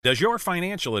Does your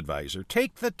financial advisor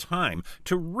take the time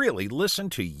to really listen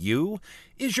to you?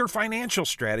 Is your financial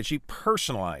strategy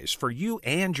personalized for you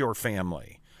and your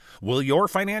family? Will your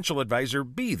financial advisor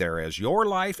be there as your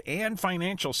life and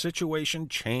financial situation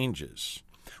changes?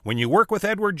 When you work with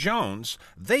Edward Jones,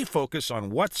 they focus on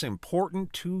what's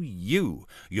important to you.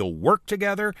 You'll work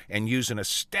together and use an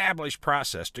established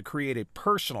process to create a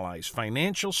personalized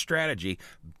financial strategy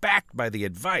backed by the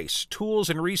advice, tools,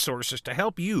 and resources to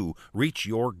help you reach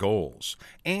your goals.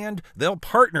 And they'll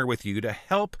partner with you to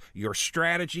help your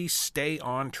strategy stay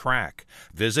on track.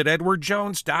 Visit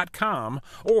edwardjones.com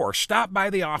or stop by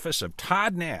the office of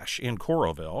Todd Nash in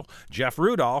Coralville, Jeff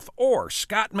Rudolph, or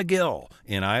Scott McGill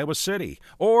in Iowa City,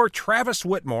 or Travis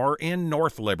Whitmore in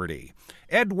North Liberty.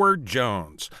 Edward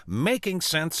Jones, making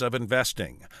sense of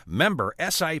investing. Member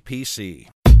SIPC.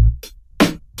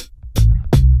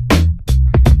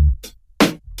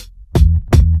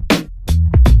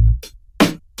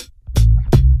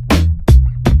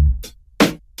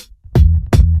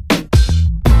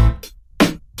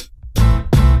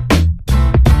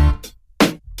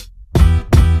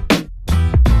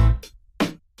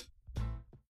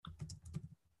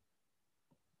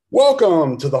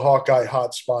 Welcome to the Hawkeye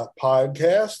Hotspot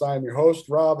podcast. I'm your host,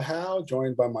 Rob Howe,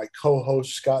 joined by my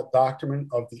co-host, Scott Docterman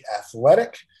of The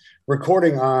Athletic,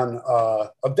 recording on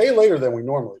a day later than we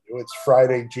normally do. It's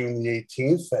Friday, June the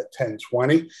 18th at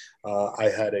 10:20. I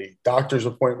had a doctor's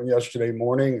appointment yesterday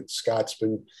morning, and Scott's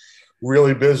been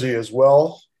really busy as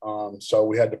well, so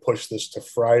we had to push this to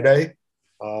Friday.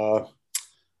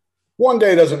 One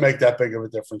day doesn't make that big of a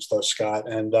difference, though, Scott.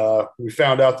 And we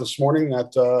found out this morning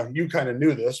that you kind of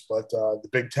knew this, but the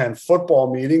Big Ten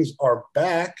football meetings are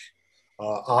back.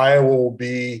 Iowa will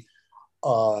be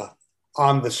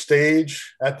on the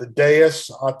stage, at the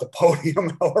dais, at the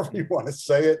podium, however you want to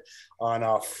say it,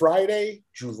 on Friday,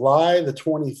 July the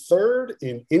 23rd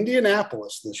in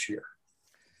Indianapolis this year.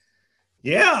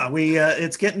 Yeah,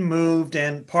 it's getting moved,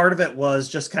 and part of it was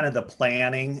just kind of the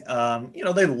planning.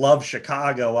 They love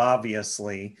Chicago,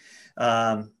 obviously.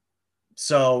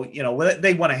 So,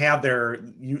 they want to have their,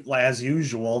 as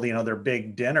usual, their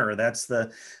big dinner. That's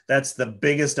the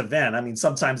biggest event. I mean,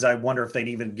 sometimes I wonder if they'd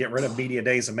even get rid of media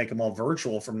days and make them all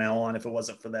virtual from now on if it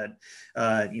wasn't for that,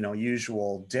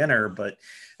 usual dinner. But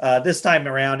this time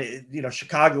around,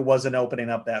 Chicago wasn't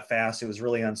opening up that fast. It was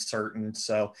really uncertain.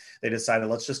 So they decided,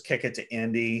 let's just kick it to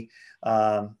Indy.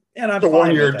 And I'm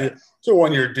fine with that. It's a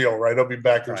one-year deal, right? I'll be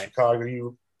back in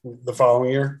Chicago the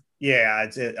following year. Yeah,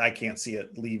 I can't see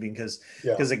it leaving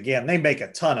because again, they make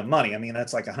a ton of money. I mean,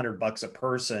 that's like $100 a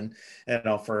person,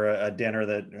 for a dinner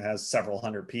that has several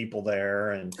hundred people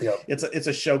there, and it's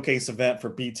a showcase event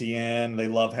for BTN. They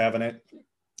love having it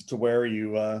to where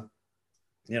you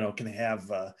can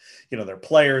have their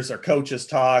players, their coaches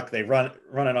talk. They run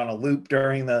it on a loop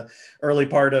during the early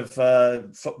part of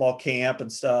football camp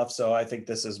and stuff. So I think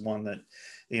this is one that.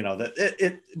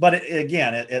 It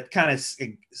kind of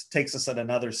takes us at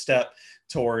another step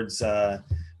towards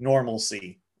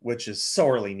normalcy, which is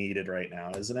sorely needed right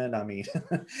now, isn't it? I mean,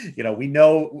 we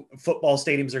know football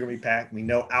stadiums are going to be packed. We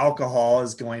know alcohol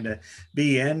is going to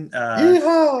be in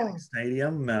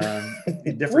stadium,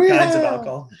 different kinds of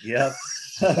alcohol. Yep.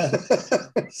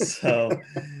 So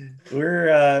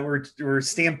we're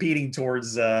stampeding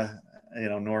towards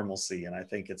normalcy, and I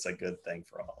think it's a good thing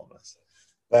for all of us.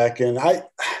 Back in, I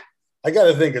got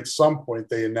to think at some point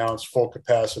they announced full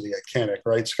capacity at Kinnick,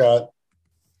 right, Scott?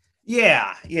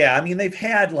 Yeah. I mean, they've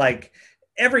had like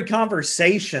every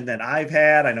conversation that I've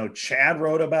had. I know Chad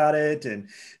wrote about it, and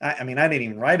I mean, I didn't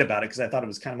even write about it because I thought it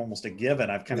was kind of almost a given.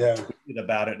 I've kind of tweeted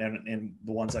about it in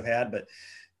the ones I've had, but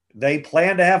they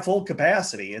plan to have full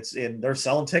capacity. They're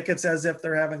selling tickets as if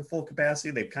they're having full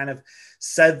capacity. They've kind of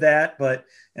said that, but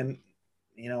there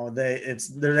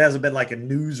hasn't been like a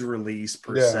news release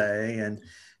per se, and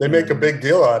they make a big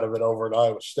deal out of it over at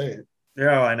Iowa State.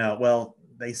 Yeah, I know. Well,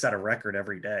 they set a record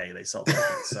every day. They sell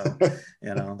tickets, so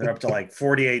they're up to like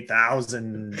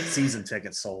 48,000 season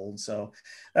tickets sold. So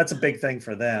that's a big thing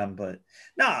for them. But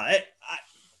no,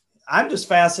 I'm just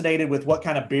fascinated with what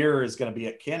kind of beer is going to be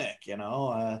at Kinnick.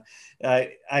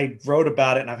 I wrote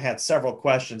about it, and I've had several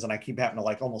questions, and I keep having to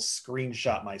like almost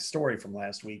screenshot my story from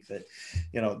last week that,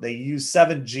 they use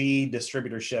 7G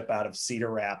distributorship out of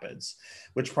Cedar Rapids,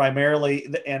 which primarily,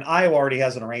 and Iowa already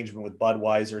has an arrangement with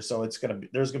Budweiser. So there's going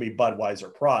to be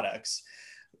Budweiser products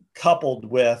coupled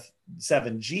with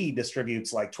 7G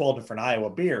distributes like 12 different Iowa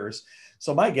beers.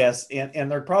 So my guess,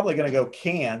 and they're probably going to go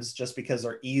cans just because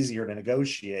they're easier to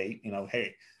negotiate.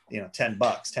 Hey, $10,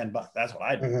 $10. That's what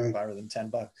I'd do if I were than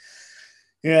 $10.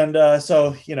 And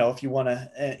so if you want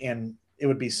to, and it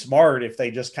would be smart if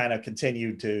they just kind of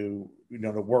continue to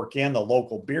to work in the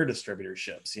local beer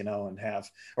distributorships, and have,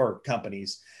 or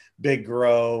companies, Big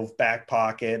Grove, Back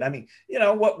Pocket. I mean,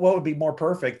 what would be more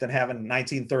perfect than having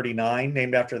 1939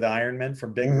 named after the Ironman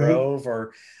from Big Grove,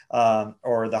 or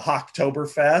the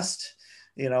Hocktoberfest,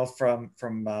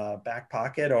 from Back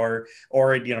Pocket, or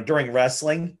during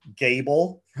wrestling,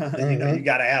 Gable. You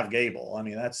got to have Gable. I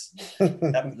mean,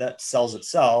 that sells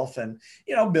itself. And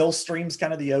Millstream's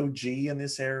kind of the OG in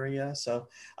this area, so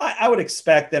I would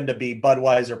expect them to be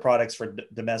Budweiser products for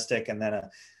domestic, and then a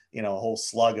whole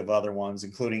slug of other ones,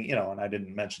 including and I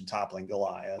didn't mention Toppling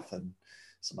Goliath and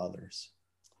some others.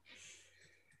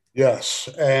 Yes,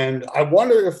 and I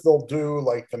wonder if they'll do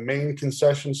like the main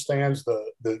concession stands, the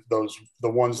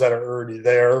ones that are already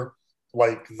there,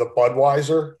 like the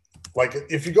Budweiser. Like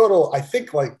if you go to, I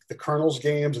think like the Colonels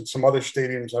games and some other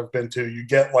stadiums I've been to, you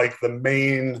get like the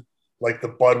main, like the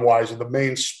Budweiser, the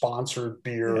main sponsored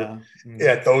beer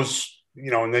at those,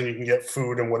 and then you can get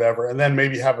food and whatever, and then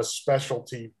maybe have a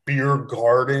specialty beer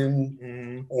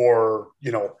garden or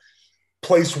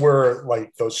place where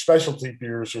like those specialty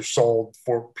beers are sold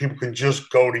for people can just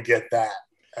go to get that.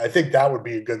 I think that would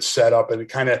be a good setup, and it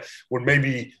kind of would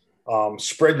maybe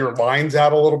spread your lines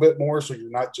out a little bit more, so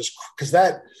you're not just, because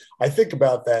that, I think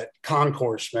about that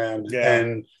concourse, man.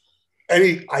 And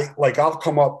I'll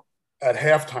come up at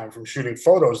halftime from shooting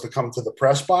photos to come to the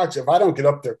press box. If I don't get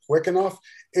up there quick enough,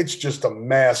 it's just a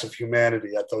mass of humanity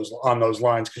on those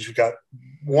lines, because you've got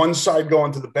one side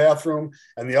going to the bathroom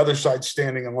and the other side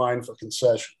standing in line for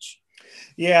concessions.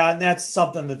 Yeah, and that's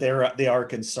something that they are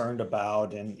concerned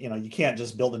about. And you can't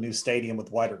just build a new stadium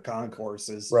with wider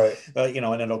concourses, right?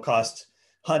 And it'll cost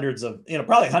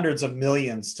probably hundreds of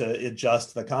millions to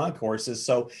adjust the concourses.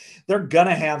 So they're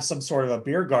gonna have some sort of a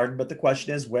beer garden, but the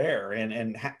question is where.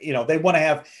 And they want to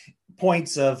have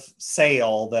points of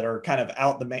sale that are kind of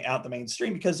out the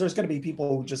mainstream, because there's going to be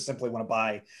people who just simply want to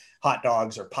buy hot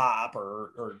dogs or pop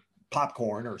or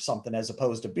popcorn or something as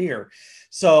opposed to beer.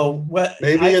 So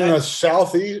maybe in the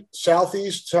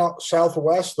southeast,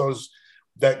 southwest, those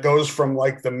that goes from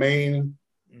like the main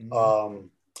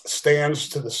stands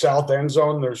to the south end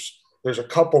zone. There's a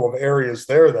couple of areas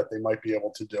there that they might be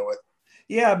able to do it.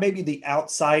 Yeah, maybe the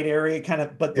outside area kind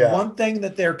of, but the one thing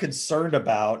that they're concerned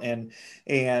about, and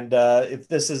if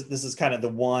this is kind of the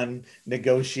one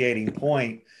negotiating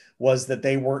point, was that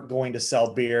they weren't going to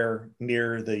sell beer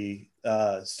near the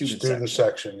student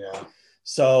section. Yeah.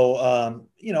 So,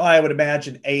 I would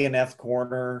imagine A&F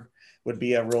corner would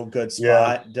be a real good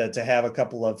spot to have a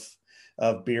couple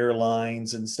of beer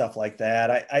lines and stuff like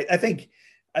that. I think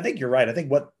you're right. I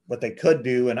think what they could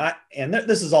do, and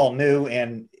this is all new,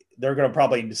 and they're going to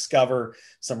probably discover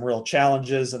some real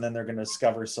challenges, and then they're going to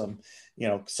discover some,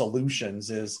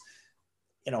 solutions, is,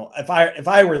 if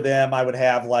I were them, I would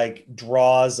have like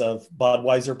draws of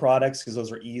Budweiser products, because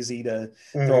those are easy to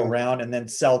throw around, and then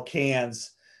sell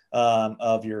cans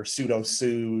of your Pseudo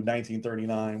Sue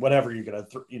 1939, whatever you're going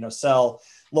to, sell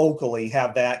locally,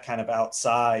 have that kind of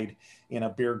outside in a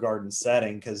beer garden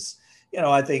setting. Because,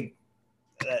 I think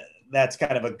that's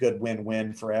kind of a good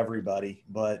win-win for everybody.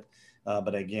 But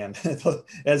again,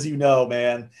 as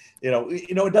man,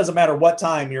 it doesn't matter what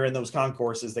time you're in those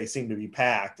concourses, they seem to be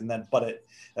packed. And then, but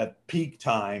at peak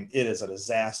time, it is a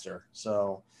disaster.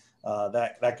 So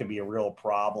that could be a real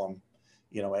problem,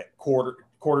 at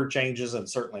quarter changes and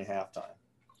certainly halftime.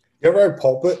 You ever had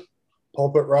Pulpit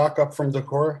Rock up from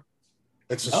Decorah?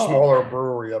 It's a smaller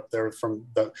brewery up there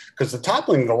because the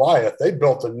Toppling Goliath, they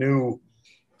built a new,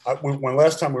 when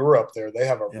last time we were up there, they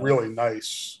have a really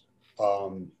nice, I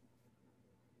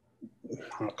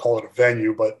don't call it a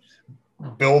venue, but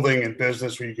building and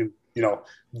business where you can,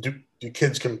 the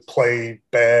kids can play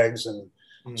bags and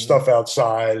stuff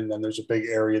outside, and then there's a big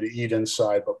area to eat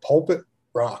inside. But Pulpit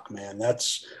Rock, man,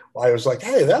 I was like,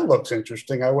 hey, that looks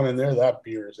interesting. I went in there. That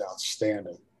beer is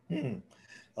outstanding.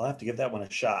 I'll have to give that one a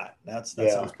shot. That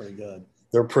sounds pretty good.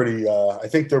 They're pretty, I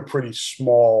think they're pretty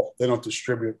small. They don't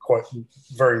distribute quite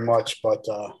very much, but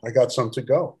I got some to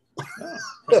go.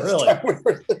 Oh, really?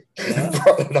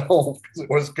 Brought it home because it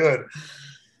was good.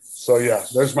 So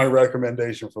there's my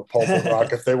recommendation for Pulpit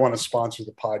Rock. If they want to sponsor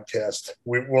the podcast,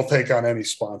 we'll take on any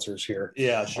sponsors here.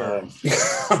 Yeah, sure.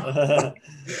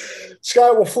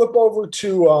 Scott, we'll flip over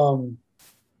to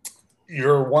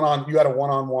you had a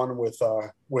one-on-one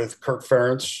with Kirk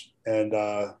Ferentz, and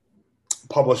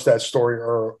published that story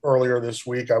earlier this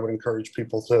week. I would encourage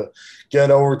people to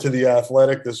get over to The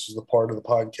Athletic. This is the part of the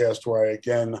podcast where I,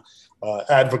 again,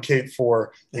 advocate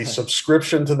for a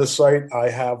subscription to the site. I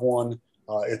have one.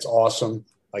 It's awesome.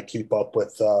 I keep up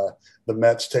with the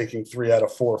Mets taking 3 out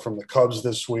of 4 from the Cubs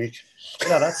this week.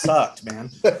 Yeah, that sucked, man.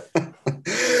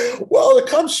 Well, Well, the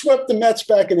Cubs swept the Mets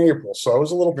back in April, so it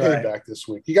was a little payback this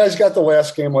week. You guys got the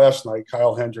last game last night.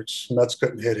 Kyle Hendricks, Mets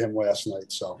couldn't hit him last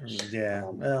night, so yeah.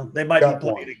 Well, they might be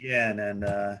playing again, and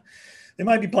they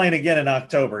might be playing again in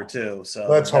October too. So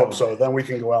let's hope so. Then we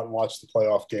can go out and watch the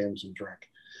playoff games and drink.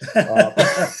 I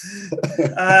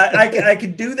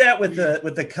can do that with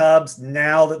the Cubs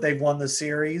now that they've won the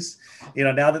series. You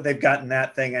know, now that they've gotten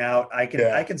that thing out, I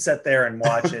can sit there and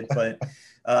watch it. But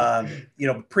you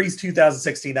know, pre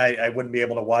 2016, I wouldn't be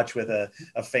able to watch with a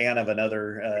fan of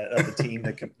another of the team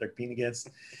that they're competing against.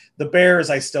 The Bears,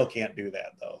 I still can't do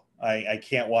that though. I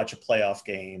can't watch a playoff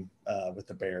game with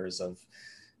the Bears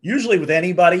usually with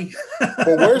anybody.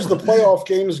 Well, where's the playoff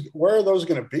games? Where are those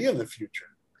going to be in the future?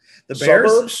 The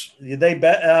Bears, suburbs? They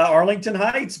bet Arlington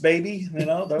Heights, baby. You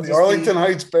know, the Arlington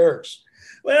Heights Bears.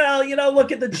 Well, you know,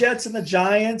 look at the Jets and the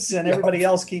Giants and everybody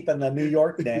else keeping the New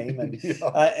York name,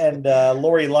 and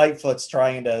Lori Lightfoot's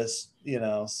trying to,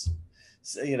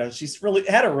 she's really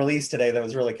had a release today that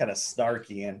was really kind of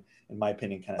snarky and, in my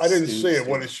opinion, kind of. I didn't see it.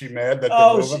 What, is she mad that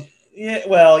they're moving?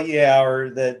 Or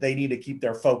that they need to keep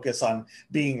their focus on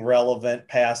being relevant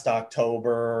past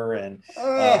October and.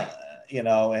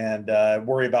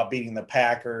 Worry about beating the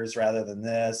Packers rather than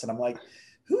this. And I'm like,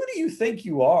 who do you think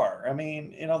you are? I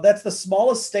mean, you know, that's the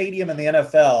smallest stadium in the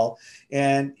NFL,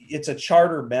 and it's a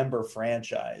charter member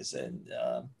franchise. And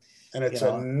it's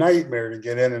a nightmare to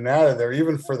get in and out of there,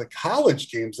 even for the college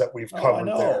games that we've covered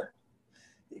there.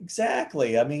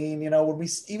 Exactly. I mean, you know,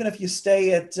 even if you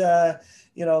stay at, the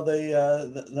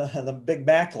Big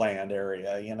Mac land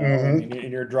area, you know, and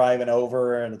you're driving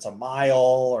over and it's a mile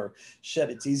or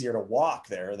it's easier to walk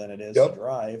there than it is to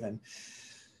drive. And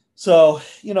so,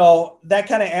 you know, that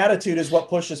kind of attitude is what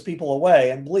pushes people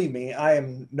away. And believe me, I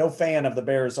am no fan of the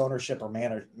Bears ownership or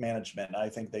management. I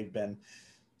think they've been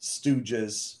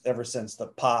stooges ever since the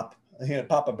Papa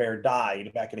Bear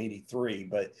died back in '83.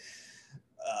 But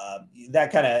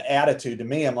that kind of attitude to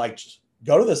me, I'm like,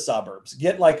 go to the suburbs,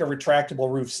 get like a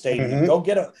retractable roof stadium, go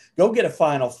get a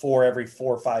Final Four every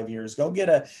 4 or 5 years, go get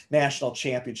a national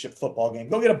championship football game,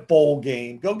 go get a bowl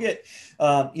game, go get,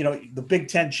 the Big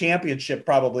Ten championship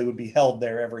probably would be held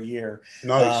there every year.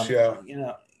 Nice.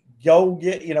 Go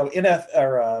get,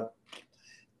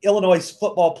 Illinois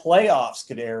football playoffs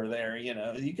could air there. You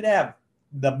know, you could have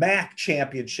the MAC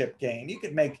championship game. You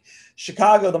could make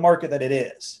Chicago the market that it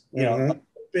is, you know,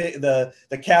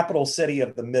 the capital city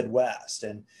of the Midwest.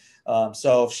 And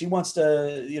so if she wants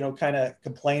to, kind of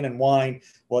complain and whine,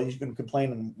 well, you can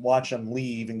complain and watch them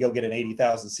leave and go get an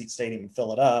 80,000 seat stadium and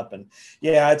fill it up. And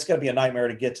it's going to be a nightmare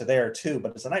to get to there too,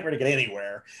 but it's a nightmare to get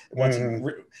anywhere. Once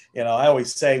I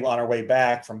always say on our way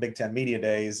back from Big Ten media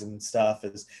days and stuff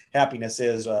is happiness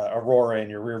is Aurora in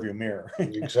your rearview mirror.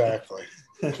 Exactly.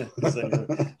 So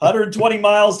 120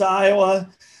 miles to Iowa.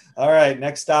 All right,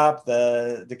 next stop,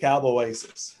 the DeKalb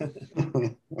Oasis.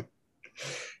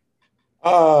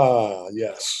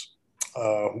 Yes.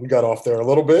 We got off there a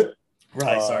little bit.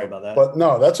 Right, sorry about that. But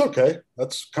no, that's okay.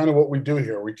 That's kind of what we do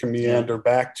here. We can meander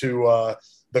back to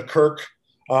the Kirk.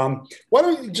 Why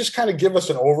don't you just kind of give us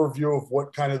an overview of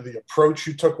what kind of the approach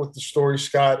you took with the story,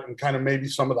 Scott, and kind of maybe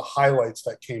some of the highlights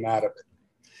that came out of it?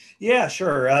 Yeah,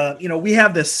 sure. We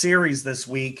have this series this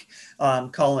week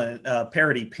calling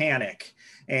Parody Panic.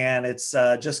 And it's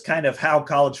just kind of how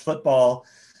college football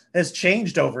has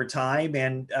changed over time.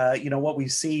 And, what we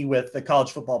see with the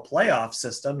college football playoff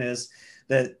system is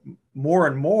that more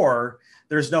and more,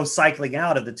 there's no cycling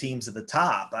out of the teams at the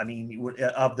top. I mean,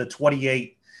 of the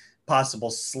 28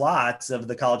 possible slots of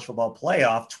the college football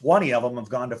playoff, 20 of them have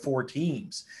gone to 4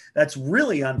 teams. That's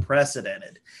really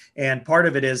unprecedented. And part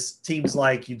of it is teams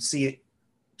like you'd see it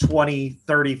 20,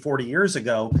 30, 40 years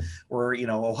ago where,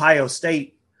 Ohio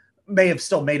State may have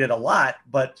still made it a lot,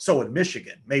 but so would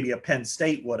Michigan. Maybe a Penn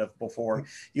State would have before.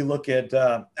 You look at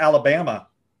Alabama.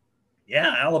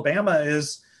 Yeah, Alabama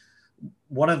is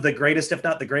one of the greatest, if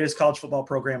not the greatest college football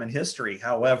program in history.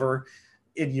 However,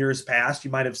 in years past,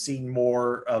 you might have seen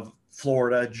more of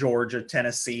Florida, Georgia,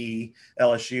 Tennessee,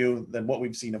 LSU than what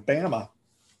we've seen of Bama.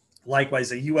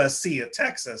 Likewise, a USC, a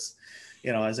Texas,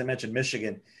 as I mentioned,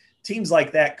 Michigan. Teams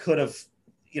like that could have,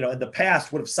 in the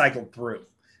past would have cycled through.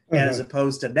 As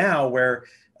opposed to now where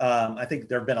I think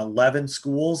there have been 11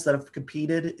 schools that have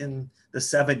competed in the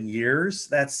 7 years.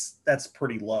 That's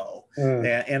pretty low.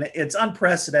 And it's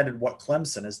unprecedented what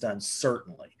Clemson has done,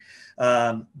 certainly.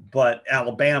 But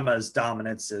Alabama's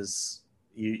dominance is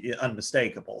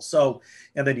unmistakable. So,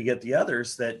 and then you get the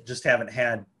others that just haven't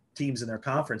had teams in their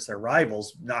conference, their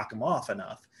rivals, knock them off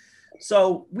enough.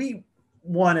 So we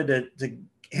wanted to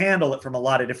handle it from a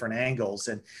lot of different angles.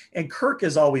 And Kirk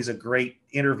is always a great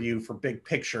interview for big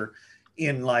picture.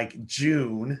 in like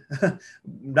June,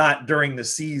 not during the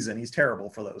season. He's terrible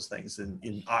for those things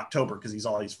in October because he's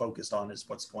always focused on is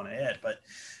what's going ahead.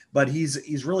 But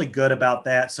he's really good about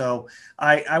that. So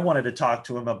I wanted to talk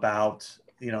to him about,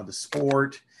 the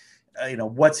sport,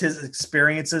 what's his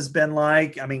experience has been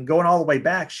like. I mean, going all the way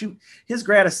back, his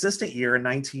grad assistant year in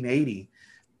 1980,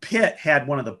 Pitt had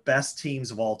one of the best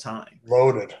teams of all time.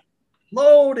 Loaded.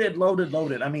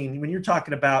 I mean, when you're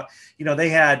talking about, they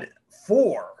had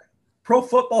 4 Pro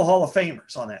Football Hall of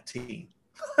Famers on that team.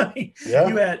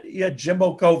 Yeah. You had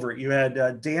Jimbo Covert, you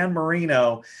had Dan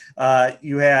Marino,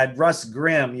 you had Russ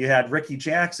Grimm, you had Ricky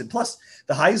Jackson, plus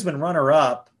the Heisman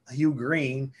runner-up, Hugh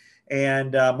Green,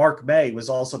 and Mark May was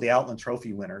also the Outland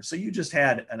Trophy winner. So you just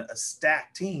had a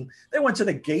stacked team. They went to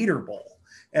the Gator Bowl.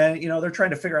 And, they're trying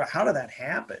to figure out how did that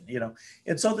happen,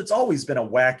 And so it's always been a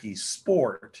wacky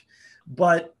sport.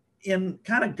 But in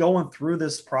kind of going through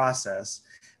this process,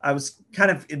 I was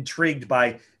kind of intrigued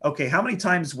by, okay, how many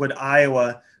times would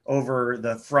Iowa over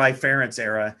the Fry Ferentz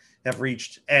era have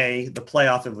reached A, the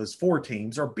playoff if it was 4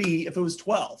 teams, or B, if it was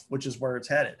 12, which is where it's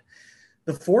headed.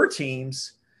 The 4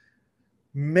 teams,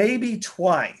 maybe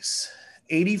twice,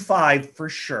 85 for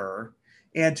sure.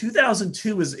 And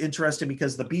 2002 is interesting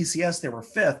because the BCS, they were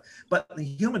 5th, but the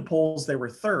human polls, they were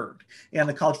 3rd. And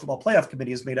the College Football Playoff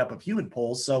Committee is made up of human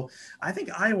polls. So I think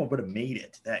Iowa would have made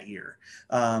it that year.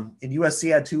 And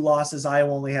USC had 2 losses. Iowa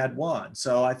only had 1.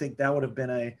 So I think that would have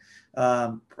been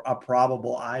a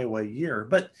probable Iowa year.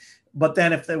 But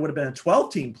then if there would have been a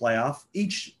 12-team playoff,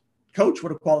 each coach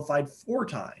would have qualified 4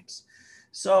 times.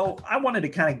 So I wanted to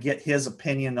kind of get his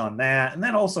opinion on that and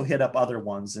then also hit up other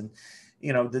ones. And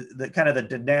the kind of the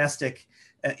dynastic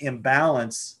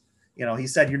imbalance, he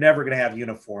said, you're never going to have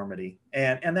uniformity.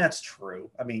 And that's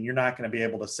true. I mean, you're not going to be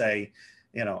able to say,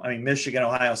 Michigan,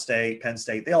 Ohio State, Penn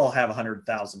State, they all have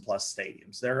 100,000 plus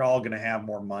stadiums. They're all going to have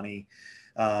more money.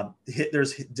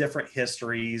 There's different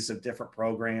histories of different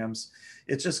programs.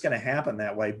 It's just going to happen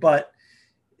that way. But,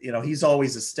 he's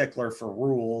always a stickler for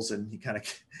rules and he kind of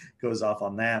goes off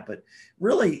on that. But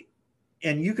really,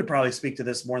 and you could probably speak to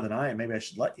this more than I am, maybe I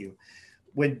should let you.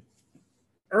 When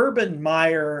Urban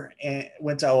Meyer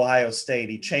went to Ohio State,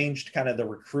 he changed kind of the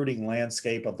recruiting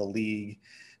landscape of the league,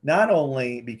 not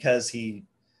only because he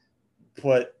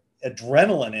put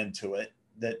adrenaline into it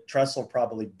that Tressel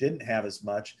probably didn't have as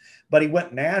much, but he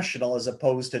went national as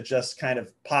opposed to just kind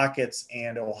of pockets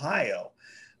and Ohio.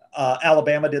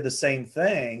 Alabama did the same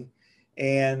thing.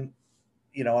 And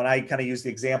and I kind of use the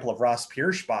example of Ross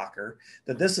Pierschbacher,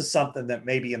 that this is something that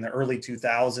maybe in the early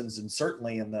 2000s and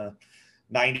certainly in the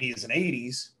 90s and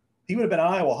 80s, he would have been an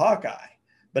Iowa Hawkeye.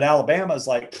 But Alabama is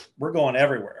like, we're going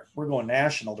everywhere. We're going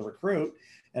national to recruit,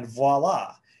 and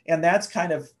voila. And that's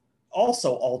kind of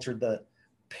also altered the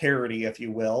parity, if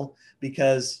you will,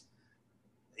 because,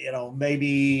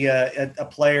 maybe a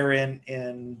player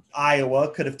in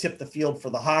Iowa could have tipped the field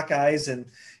for the Hawkeyes. And,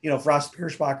 if Ross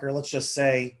Pierschbacher, let's just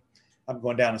say, I'm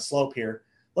going down a slope here.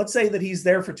 Let's say that he's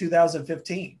there for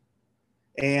 2015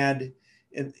 and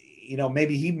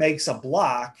maybe he makes a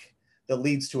block that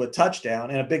leads to a touchdown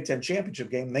in a Big Ten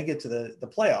championship game. And they get to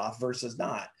the playoff versus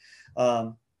not.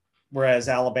 Whereas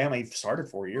Alabama, he started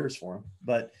 4 years for him,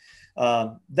 but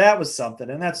that was something.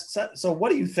 And so what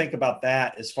do you think about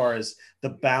that as far as the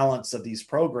balance of these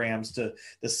programs, to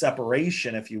the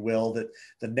separation, if you will, that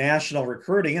the national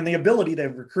recruiting and the ability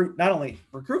to not only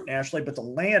recruit nationally, but to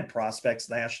land prospects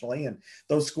nationally, and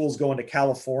those schools going to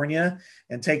California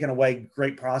and taking away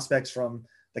great prospects from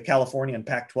the California and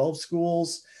Pac-12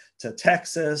 schools to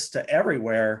Texas to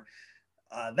everywhere.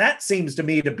 That seems to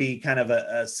me to be kind of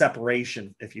a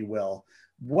separation, if you will.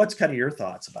 What's kind of your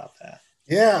thoughts about that?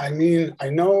 Yeah, I mean, I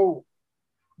know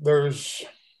there's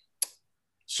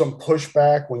some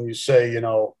pushback when you say,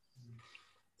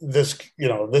 this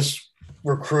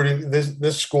recruiting,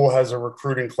 this school has a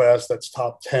recruiting class that's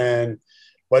top 10.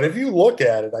 But if you look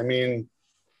at it, I mean,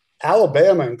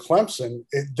 Alabama and Clemson,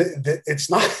 it's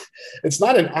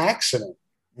not an accident.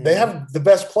 They have the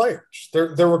best players.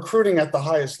 They're recruiting at the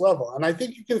highest level. And I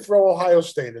think you can throw Ohio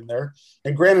State in there.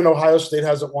 And granted, Ohio State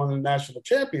hasn't won the national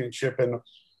championship in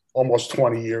almost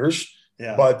 20 years.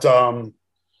 Yeah. But, Ohio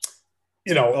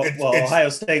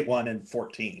State won in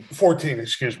 14. 14,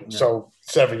 excuse me. Yeah. So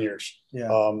 7 years.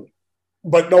 Yeah.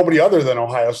 But nobody other than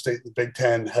Ohio State in the Big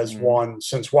Ten has won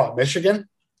since what, Michigan?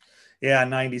 Yeah,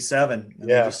 97.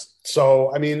 Yeah.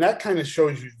 So, I mean, that kind of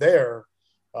shows you there.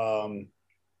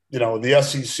 The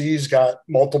SEC's got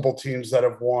multiple teams that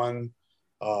have won.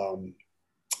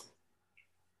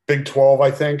 Big 12,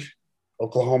 I think.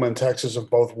 Oklahoma and Texas have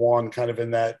both won kind of in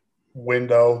that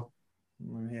window.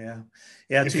 Yeah.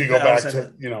 Yeah. If you go back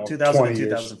to, 2000 and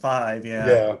 2005. Yeah.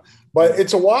 Yeah. but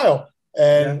it's a while.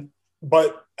 And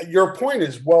but your point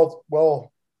is well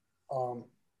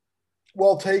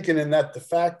taken in that the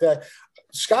fact that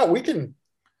Scott, we can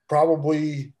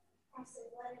probably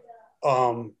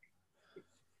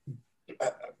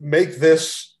make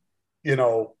this,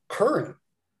 current.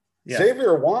 Yeah.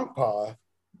 Xavier Wangpa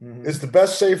is the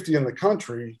best safety in the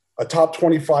country, a top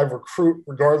 25 recruit,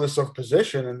 regardless of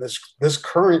position in this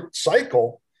current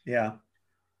cycle. Yeah.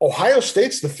 Ohio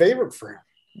State's the favorite for him.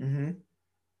 Mm-hmm.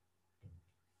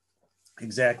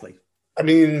 Exactly. I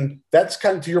mean, that's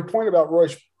kind of to your point about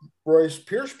Royce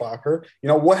Pierschbacher.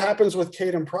 What happens with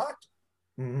Caden Proctor?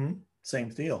 Mm-hmm. Same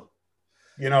deal.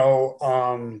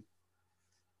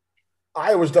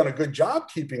 Iowa's done a good job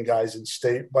keeping guys in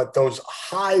state, but those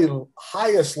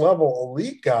highest level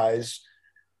elite guys,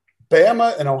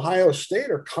 Bama and Ohio State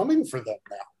are coming for them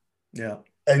now. Yeah.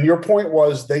 And your point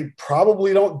was they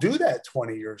probably don't do that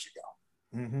 20 years ago.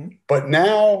 Mm-hmm. But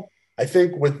now I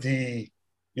think with the,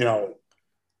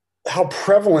 how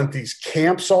prevalent these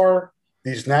camps are,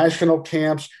 these national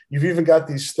camps, you've even got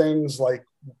these things like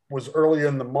was earlier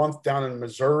in the month down in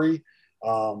Missouri,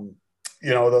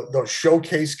 those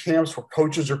showcase camps where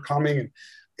coaches are coming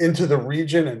into the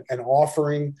region and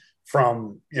offering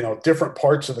from, different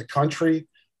parts of the country.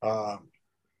 I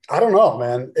don't know,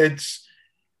 man. It's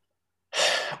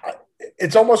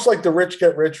almost like the rich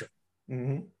get richer.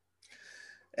 Mm-hmm.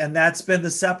 And that's been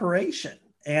the separation.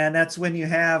 And that's when you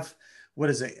have,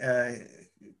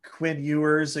 Quinn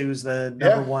Ewers, who's the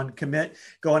number one commit,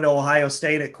 going to Ohio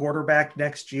State at quarterback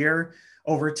next year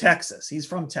over Texas. He's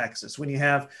from Texas. When you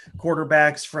have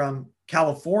quarterbacks from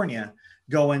California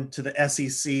going to the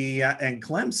SEC and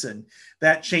Clemson,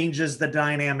 that changes the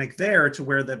dynamic there to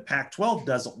where the Pac-12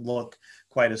 doesn't look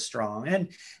quite as strong.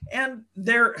 And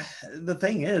the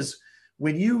thing is,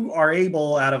 when you are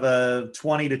able out of a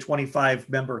 20 to 25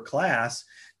 member class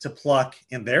to pluck,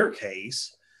 in their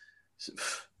case,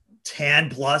 10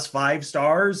 plus 5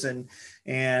 stars and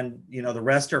the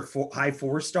rest are high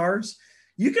 4 stars,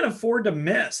 you can afford to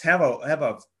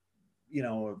have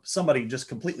somebody just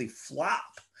completely flop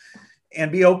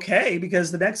and be okay,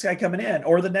 because the next guy coming in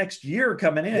or the next year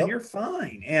coming in, you're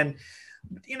fine. And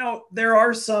there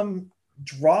are some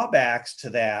drawbacks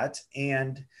to that.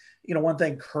 And one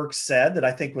thing Kirk said that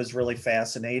I think was really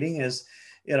fascinating is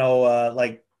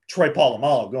like Troy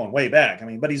Polamalu going way back. I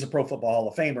mean, but he's a Pro Football Hall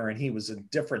of Famer, and he was a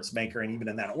difference maker. And even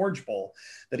in that Orange Bowl,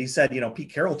 that he said,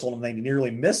 Pete Carroll told him they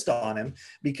nearly missed on him,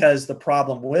 because the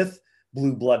problem with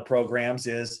blue blood programs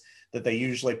is that they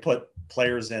usually put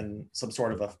players in some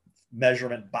sort of a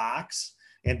measurement box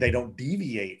and they don't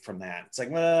deviate from that. It's like,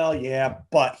 well, yeah,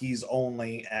 but he's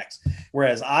only X.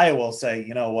 Whereas Iowa will say,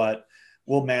 you know what,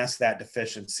 we'll mask that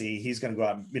deficiency. He's going to go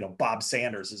out, Bob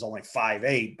Sanders is only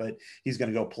 5'8", but he's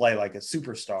going to go play like a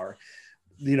superstar.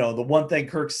 The one thing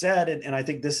Kirk said, and I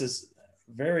think this is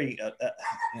very,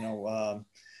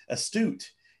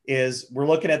 astute, is we're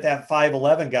looking at that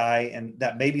 5'11" guy, and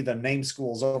that maybe the name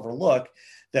schools overlook,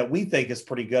 that we think is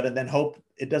pretty good, and then hope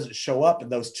it doesn't show up in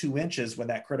those 2 inches when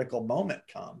that critical moment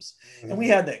comes. Mm-hmm. And we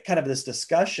had that kind of this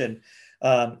discussion.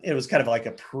 It was kind of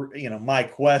like my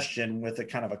question with a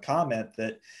kind of a comment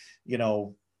that,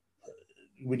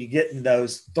 when you get in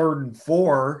those 3rd and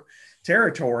 4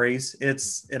 territories,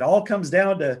 it all comes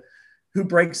down to who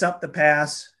breaks up the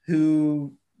pass,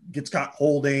 who gets caught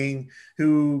holding,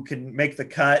 who can make the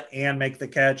cut and make the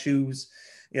catch, who's,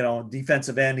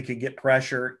 defensive end who can get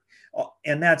pressure.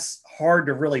 And that's hard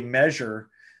to really measure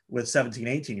with 17,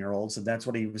 18-year-olds. And that's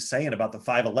what he was saying about the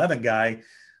 5'11" guy.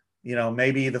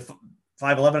 Maybe the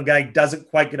 5'11" guy doesn't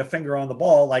quite get a finger on the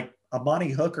ball, like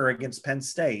Amani Hooker against Penn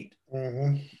State,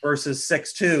 versus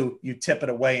 6'2", you tip it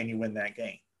away and you win that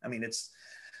game. I mean,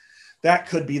 that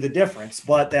could be the difference.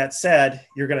 But that said,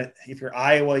 if you're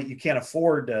Iowa, you can't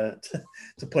afford to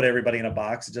put everybody in a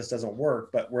box. It just doesn't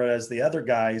work. But whereas the other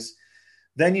guys,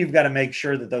 then you've got to make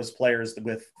sure that those players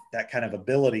with that kind of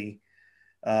ability,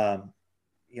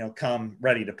 come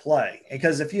ready to play.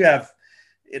 Because if you have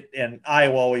it, and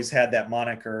Iowa always had that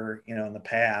moniker, in the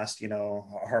past,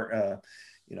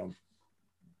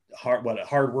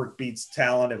 hard work beats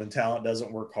talent if talent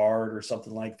doesn't work hard, or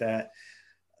something like that.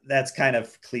 That's kind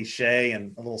of cliche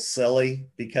and a little silly,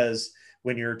 because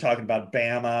when you're talking about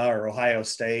Bama or Ohio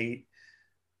State,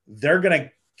 they're going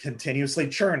to continuously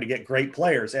churn to get great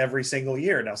players every single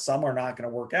year. Now, some are not going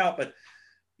to work out, but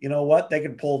you know what? They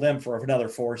can pull them for another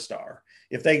 4-star.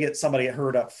 If they get somebody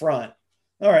hurt up front,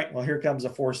 all right, well, here comes a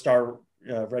 4-star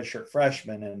redshirt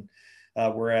freshman.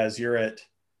 And whereas you're at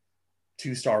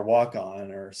 2-star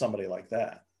walk-on or somebody like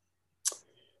that.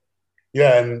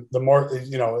 Yeah, and the more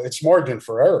it's margin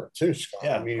for error too, Scott.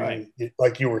 Yeah, I mean, right.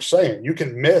 like you were saying, you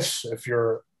can miss if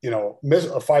you're miss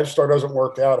a 5-star doesn't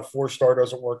work out, a 4-star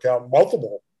doesn't work out,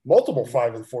 multiple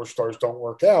 5 and 4 stars don't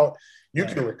work out. You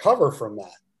Right. can recover from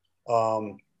that.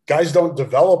 Guys don't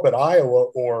develop at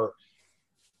Iowa,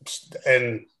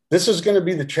 and this is going to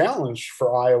be the challenge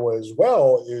for Iowa as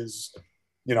well. Is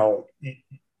you know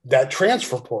that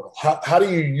transfer portal. How do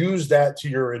you use that to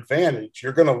your advantage?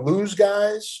 You're going to lose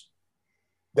guys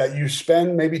that you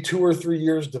spend maybe 2 or 3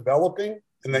 years developing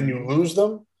and then you lose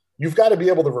them. You've got to be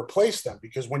able to replace them,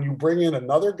 because when you bring in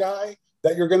another guy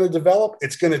that you're going to develop,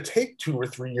 it's going to take 2 or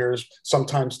 3 years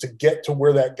sometimes to get to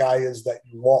where that guy is that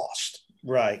you lost.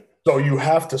 Right. So you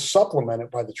have to supplement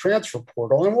it by the transfer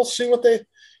portal, and we'll see what they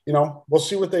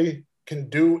can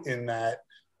do in that.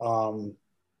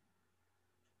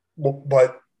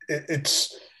 But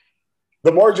it's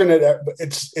the margin.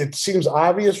 It seems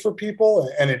obvious for people,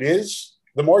 and it is.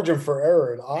 The margin for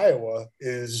error in Iowa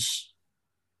is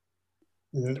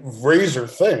razor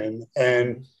thin,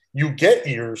 and you get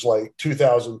years like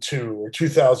 2002 or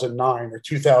 2009 or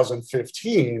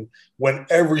 2015 when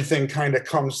everything kind of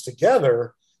comes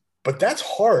together. But that's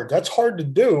hard. That's hard to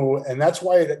do, and that's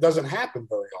why it doesn't happen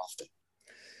very often.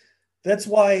 That's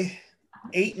why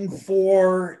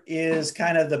 8-4 is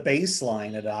kind of the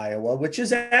baseline at Iowa, which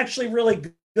is actually really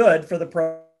good for the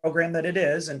program that it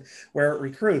is and where it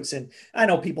recruits. And I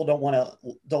know people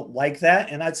don't like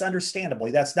that, and that's understandably.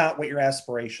 That's not what your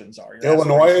aspirations are.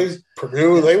 Illinois,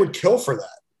 Purdue, they would kill for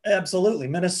that. Absolutely.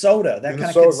 Minnesota, kind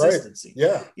of consistency.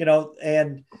 Right. Yeah.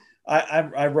 And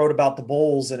I wrote about the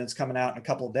Bulls, and it's coming out in a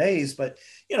couple of days, but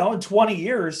in 20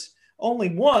 years, only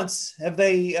once have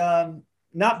they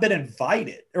not been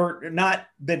invited or not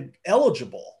been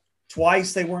eligible.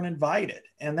 Twice they weren't invited.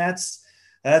 And that's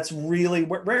really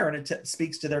rare. And it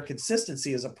speaks to their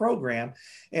consistency as a program.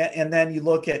 And then you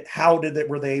look at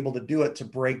were they able to do it to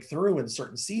break through in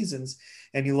certain seasons.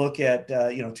 And you look at,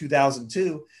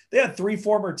 2002, they had 3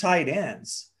 former tight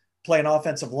ends playing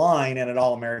offensive line at an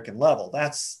All-American level.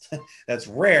 That's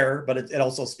rare, but it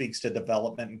also speaks to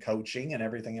development and coaching and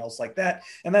everything else like that.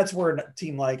 And that's where a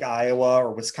team like Iowa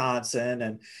or Wisconsin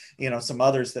and, some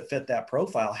others that fit that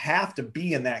profile have to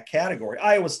be in that category.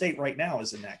 Iowa State right now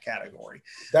is in that category.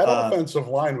 That offensive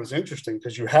line was interesting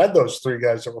because you had those 3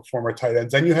 guys that were former tight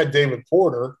ends. Then you had David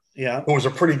Porter, who was a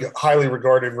pretty highly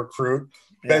regarded recruit.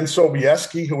 Yeah. Ben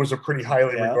Sobieski, who was a pretty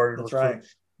highly regarded recruit. Right.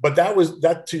 But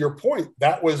that to your point,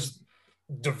 that was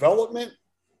development,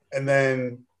 and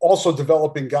then also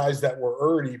developing guys that were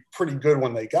already pretty good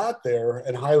when they got there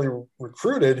and highly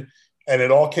recruited, and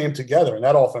it all came together. And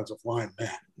that offensive line,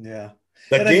 man. Yeah.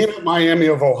 That game at Miami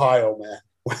of Ohio, man.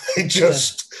 They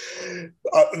just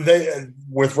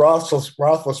with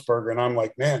Roethlisberger, and I'm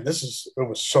like, man, it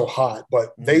was so hot.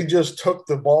 But they just took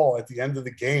the ball at the end of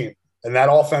the game, and that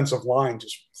offensive line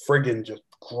just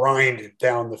grinded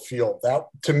down the field. That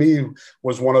to me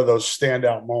was one of those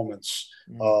standout moments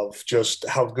of just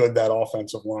how good that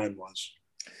offensive line was.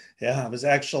 Yeah, I was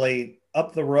actually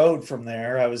up the road from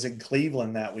there. I was in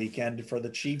Cleveland that weekend for the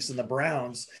Chiefs and the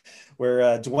Browns, where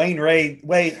Dwayne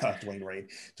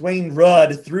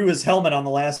Rudd threw his helmet on the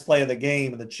last play of the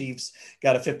game, and the Chiefs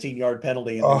got a 15-yard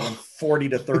penalty and they went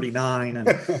 40-39. And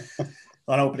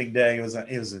on opening day, it was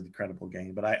an incredible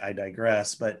game, but I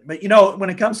digress. But when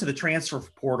it comes to the transfer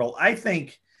portal, I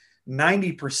think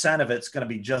 90% of it's going to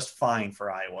be just fine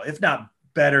for Iowa, if not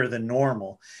better than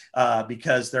normal,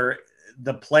 because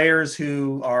the players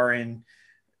who are in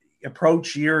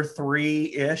approach year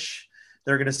 3-ish,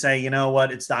 they're going to say, you know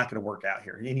what, it's not going to work out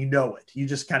here. And it. You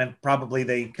just kind of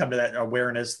they come to that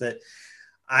awareness that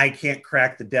I can't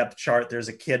crack the depth chart. There's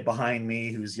a kid behind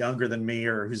me who's younger than me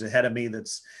or who's ahead of me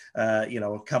that's,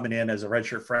 coming in as a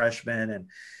redshirt freshman.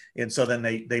 And so then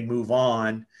they move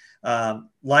on.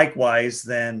 Likewise,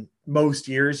 then most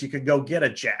years you could go get a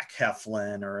Jack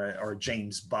Heflin or a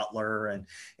James Butler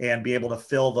and be able to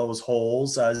fill those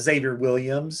holes. Xavier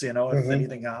Williams, if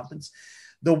anything happens.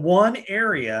 The one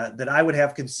area that I would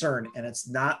have concern, and it's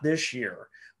not this year,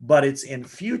 but it's in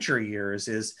future years,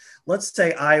 is let's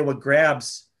say Iowa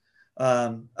grabs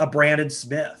a Brandon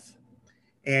Smith.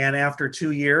 And after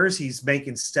 2 years, he's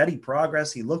making steady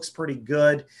progress. He looks pretty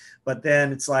good. But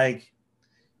then it's like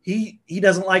he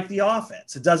doesn't like the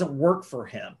offense. It doesn't work for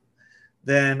him.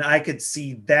 Then I could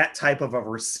see that type of a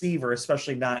receiver,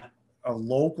 especially not a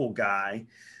local guy,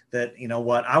 that,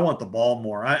 I want the ball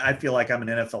more. I feel like I'm an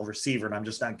NFL receiver and I'm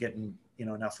just not getting,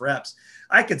 enough reps.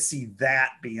 I could see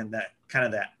that being that kind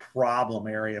of that problem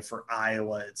area for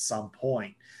Iowa at some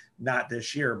point, not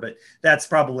this year, but that's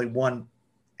probably one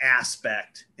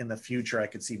aspect in the future I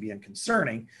could see being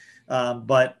concerning.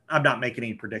 But I'm not making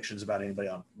any predictions about anybody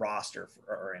on roster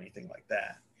or anything like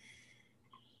that.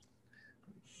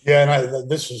 Yeah, and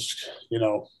this is,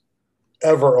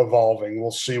 ever evolving.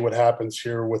 We'll see what happens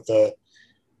here with the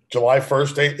July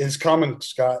 1st date is coming,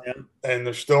 Scott. Yeah. And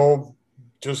they're still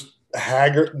just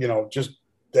haggard, just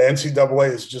the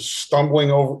NCAA is just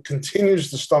continues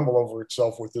to stumble over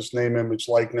itself with this name, image,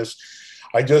 likeness.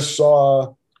 I just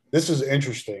saw, this is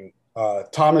interesting.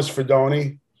 Thomas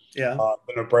Fidone, the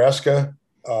Nebraska,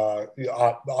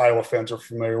 Iowa fans are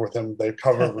familiar with him. They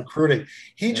cover recruiting.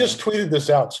 He just tweeted this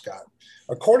out, Scott.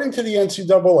 According to the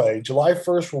NCAA, July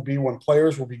 1st will be when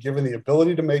players will be given the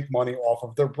ability to make money off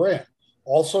of their brand,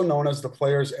 also known as the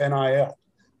players' NIL.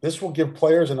 This will give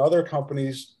players and other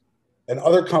companies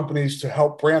to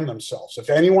help brand themselves. If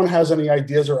anyone has any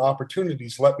ideas or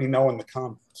opportunities, let me know in the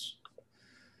comments.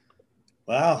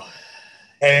 Wow.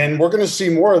 And we're going to see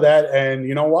more of that. And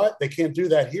you know what? They can't do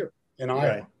that here in Iowa.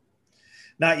 Right.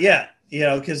 Not yet,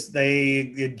 because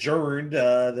they adjourned,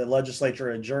 the legislature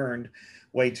adjourned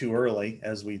way too early,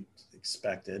 as we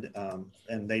expected.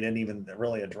 And they didn't even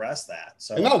really address that.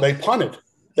 So no, they punted.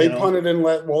 They punted and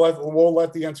we'll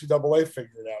let the NCAA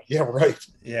figure it out. Yeah, right.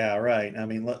 Yeah, right. I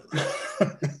mean,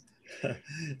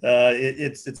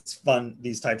 it's fun,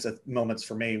 these types of moments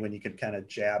for me, when you can kind of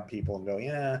jab people and go,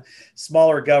 yeah,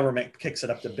 smaller government kicks it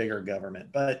up to bigger government.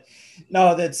 But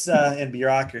no, that's in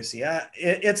bureaucracy.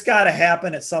 It's got to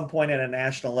happen at some point at a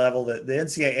national level. The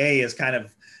NCAA is kind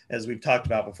of, as we've talked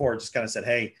about before, just kind of said,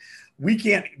 hey, we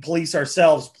can't police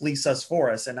ourselves, police us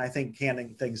for us. And I think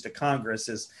handing things to Congress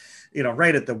is,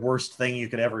 right at the worst thing you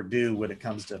could ever do when it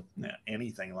comes to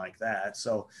anything like that.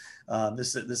 So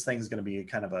this thing's going to be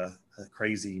kind of a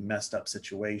crazy, messed up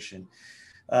situation.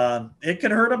 It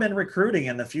can hurt them in recruiting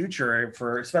in the future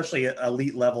for especially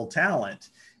elite level talent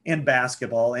in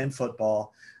basketball and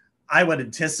football. I would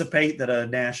anticipate that a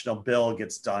national bill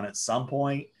gets done at some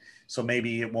point. So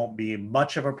maybe it won't be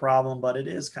much of a problem, but it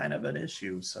is kind of an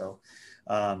issue. So,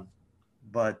 kind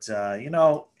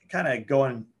of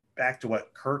going back to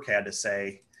what Kirk had to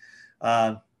say,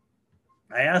 I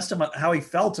asked him how he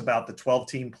felt about the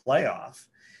 12-team playoff,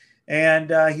 and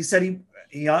he said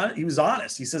he was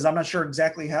honest. He says, I'm not sure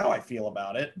exactly how I feel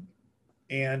about it,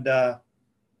 and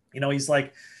he's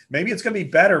like, maybe it's going to be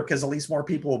better because at least more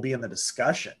people will be in the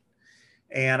discussion,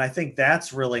 and I think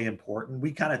that's really important.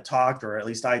 We kind of talked, or at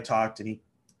least I talked, and he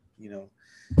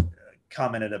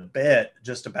commented a bit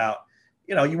just about,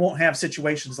 you won't have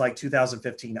situations like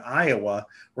 2015 Iowa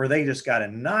where they just got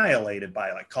annihilated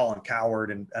by like Colin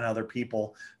Cowherd and other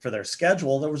people for their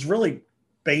schedule. That was really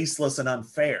baseless and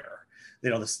unfair.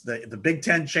 The Big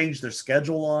Ten changed their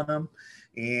schedule on them,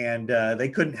 and they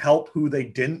couldn't help who they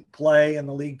didn't play in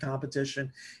the league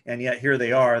competition. And yet here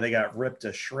they are, they got ripped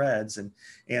to shreds.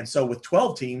 And so with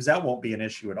 12 teams, that won't be an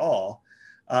issue at all.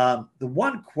 The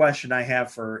one question I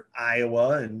have for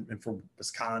Iowa and for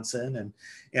Wisconsin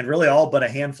and really all but a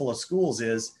handful of schools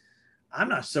is, I'm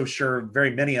not so sure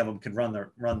very many of them can run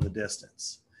the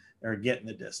distance or get in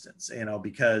the distance,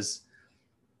 because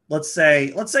let's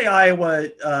say Iowa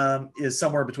is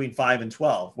somewhere between 5 and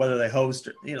 12, whether they host,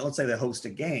 let's say they host a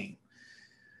game,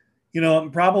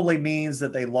 it probably means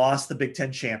that they lost the Big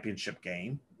Ten championship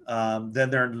game. Then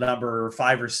they're number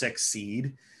 5 or 6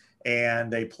 seed.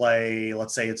 And they play,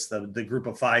 let's say it's the group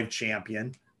of 5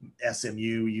 champion,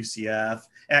 SMU, UCF,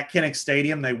 at Kinnick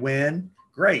Stadium. They win.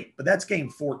 Great. But that's game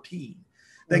 14.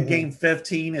 Then game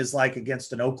 15 is like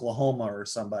against an Oklahoma or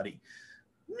somebody.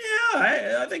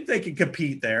 Yeah, I think they can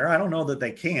compete there. I don't know that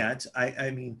they can't.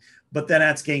 I mean, but then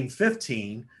that's game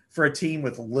 15 for a team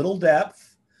with little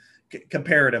depth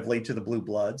comparatively to the Blue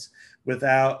Bloods, with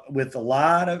a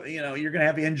lot of, you're going to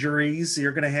have injuries,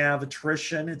 you're going to have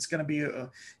attrition. It's going to be,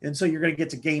 and so you're going to get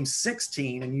to game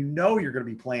 16 and you're going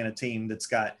to be playing a team that's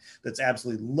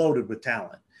absolutely loaded with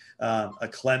talent. A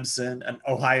Clemson, an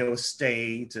Ohio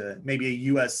State, maybe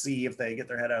a USC if they get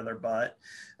their head out of their butt.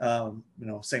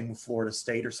 Same with Florida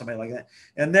State or somebody like that.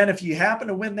 And then if you happen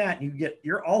to win that,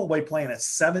 you're all the way playing a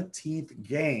 17th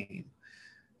game,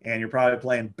 and you're probably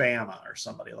playing Bama or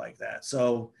somebody like that.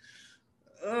 So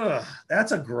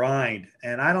that's a grind.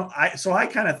 And I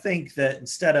kind of think that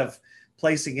instead of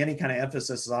placing any kind of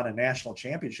emphasis on a national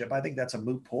championship, I think that's a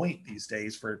moot point these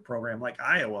days for a program like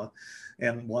Iowa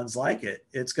and ones like it.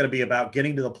 It's going to be about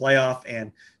getting to the playoff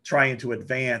and trying to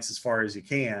advance as far as you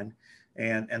can.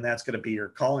 And that's going to be your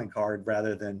calling card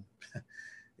rather than,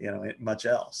 much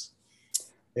else.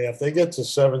 Yeah. If they get to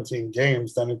 17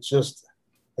 games, then it's just,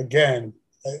 again,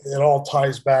 it all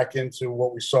ties back into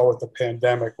what we saw with the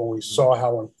pandemic when we saw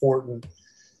how important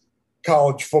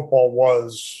college football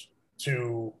was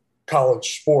to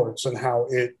college sports and how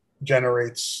it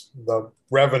generates the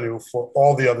revenue for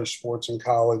all the other sports in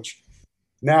college.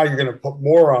 Now you're going to put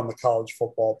more on the college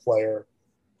football player.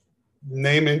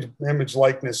 Name, image,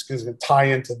 likeness is going to tie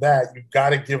into that. You've got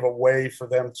to give a way for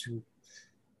them to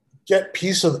get a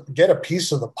piece of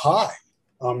the pie.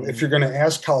 If you're going to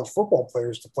ask college football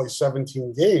players to play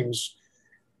 17 games,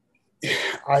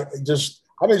 I'm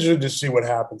interested to see what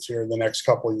happens here in the next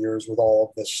couple of years with all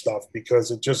of this stuff,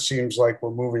 because it just seems like we're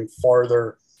moving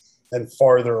farther and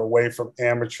farther away from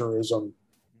amateurism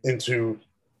into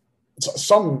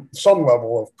some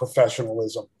level of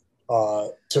professionalism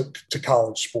to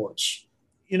college sports.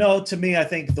 To me, I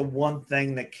think the one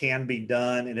thing that can be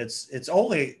done, and it's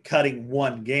only cutting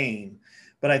one game,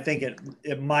 but I think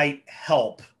it might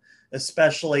help,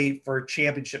 especially for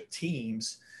championship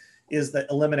teams, is the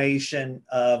elimination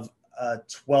of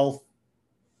 12th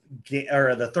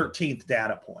or the 13th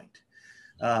data point.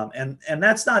 And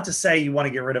that's not to say you want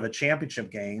to get rid of a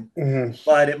championship game,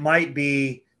 but it might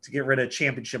be to get rid of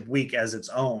championship week as its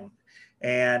own.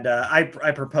 And I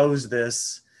propose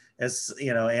this as,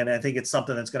 and I think it's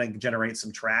something that's going to generate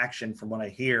some traction from what I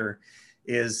hear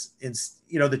is,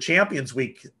 the Champions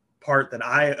Week part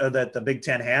that the Big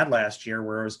Ten had last year,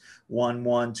 where it was 1-1,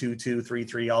 2-2,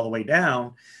 3-3, all the way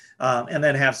down, and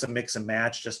then have some mix and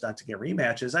match just not to get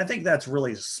rematches. I think that's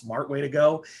really a smart way to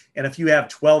go. And if you have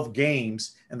 12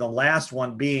 games and the last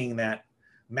one being that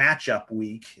matchup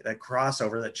week, that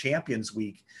crossover, that Champions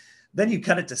Week, then you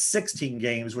cut it to 16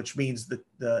 games, which means that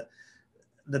the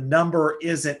number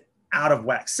isn't out of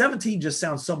whack. 17 just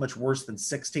sounds so much worse than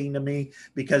 16 to me,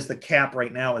 because the cap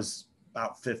right now is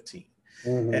about 15.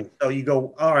 And so you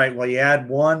go, all right, well, you add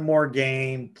one more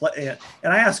game. And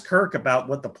I asked Kirk about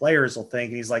what the players will think.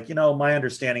 And he's like, my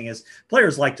understanding is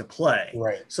players like to play.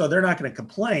 Right. So they're not going to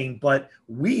complain, but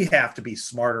we have to be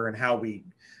smarter in how we,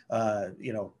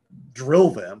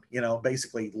 drill them,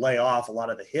 basically lay off a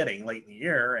lot of the hitting late in the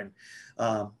year.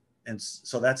 And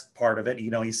so that's part of it.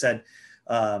 He said,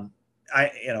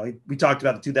 we talked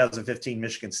about the 2015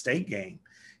 Michigan State game,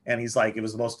 and he's like, it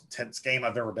was the most intense game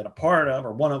I've ever been a part of,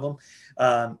 or one of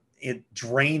them. It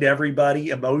drained everybody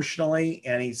emotionally.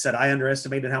 And he said, I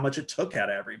underestimated how much it took out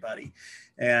of everybody.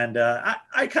 And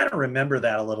I kind of remember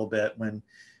that a little bit when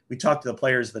we talked to the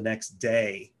players the next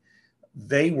day.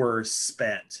 They were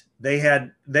spent. They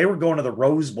were going to the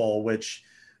Rose Bowl, which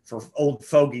for old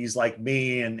fogies like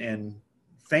me and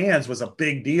fans was a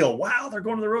big deal. Wow, they're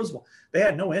going to the Rose Bowl. They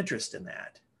had no interest in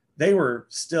that. They were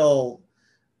still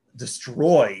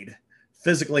destroyed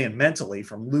physically and mentally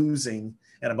from losing,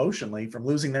 and emotionally from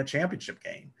losing that championship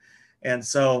game. And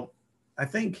so I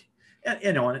think,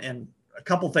 and a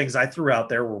couple things I threw out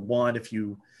there were, one, if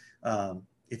you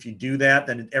do that,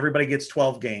 then everybody gets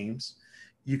 12 games.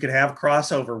 You could have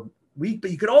crossover week,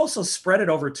 but you could also spread it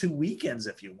over 2 weekends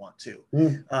if you want to.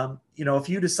 If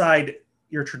you decide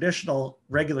your traditional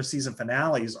regular season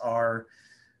finales are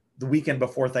the weekend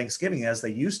before Thanksgiving, as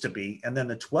they used to be, and then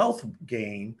the 12th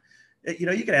game,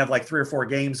 you could have like 3 or 4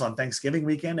 games on Thanksgiving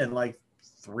weekend and like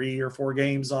 3 or 4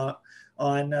 games on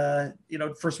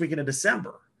first weekend of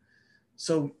December.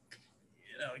 So,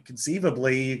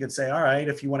 conceivably you could say, all right,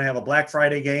 if you want to have a Black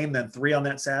Friday game, then 3 on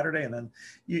that Saturday, and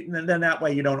then that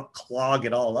way you don't clog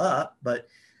it all up. But,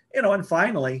 and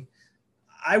finally,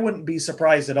 I wouldn't be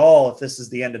surprised at all if this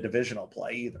is the end of divisional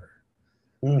play either.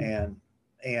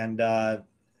 And a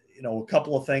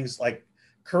couple of things like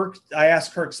Kirk, I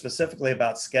asked Kirk specifically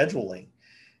about scheduling,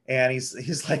 and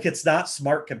he's like, it's not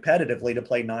smart competitively to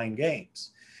play 9 games.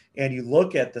 And you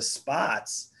look at the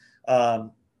spots,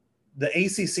 the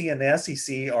ACC and the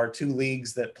SEC are 2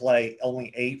 leagues that play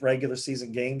only 8 regular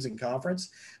season games in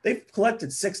conference. They've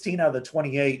collected 16 out of the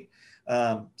 28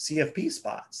 CFP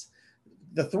spots.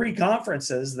 The 3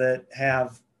 conferences that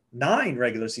have 9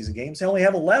 regular season games, they only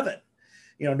have 11.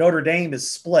 Notre Dame is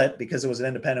split because it was an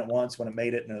independent once when it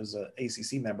made it, and it was an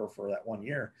ACC member for that 1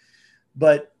 year.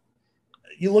 But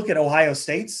you look at Ohio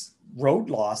State's road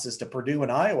losses to Purdue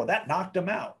and Iowa, that knocked them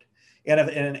out. And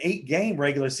in an 8-game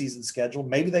regular season schedule,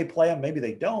 maybe they play them, maybe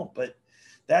they don't, but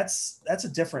that's a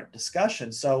different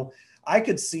discussion. So I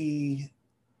could see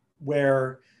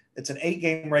where it's an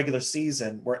 8-game regular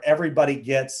season where everybody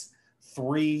gets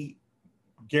 3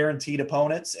 guaranteed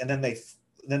opponents, and then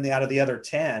they out of the other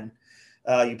 10,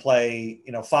 you play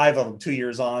 5 of them 2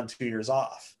 years on, 2 years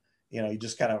off. You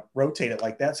just kind of rotate it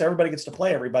like that, so everybody gets to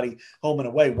play everybody home and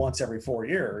away once every 4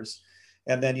 years.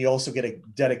 And then you also get to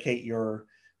dedicate your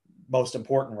most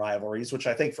important rivalries, which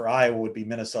I think for Iowa would be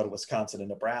Minnesota, Wisconsin, and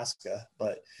Nebraska.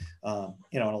 But,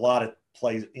 in a lot of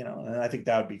plays, and I think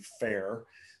that would be fair.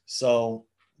 So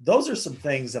those are some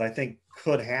things that I think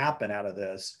could happen out of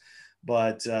this.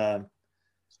 But,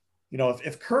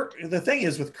 if Kirk, the thing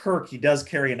is with Kirk, he does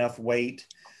carry enough weight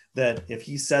that if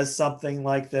he says something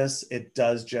like this, it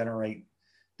does generate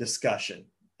discussion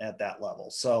at that level.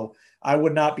 So I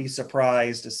would not be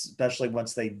surprised, especially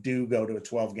once they do go to a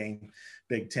 12-game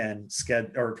Big Ten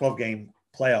schedule or 12-game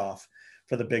playoff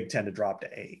for the Big Ten to drop to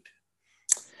 8.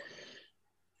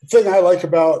 The thing I like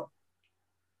about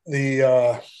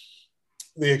the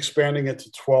expanding it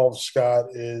to 12, Scott,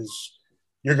 is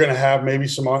you're going to have maybe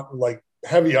some like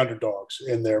heavy underdogs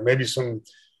in there, maybe some,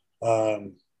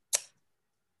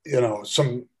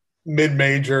 some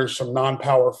mid-major, some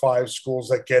non-power 5 schools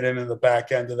that get in the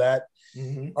back end of that.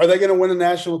 Mm-hmm. Are they going to win a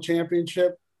national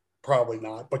championship? Probably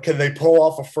not. But can they pull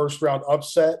off a first-round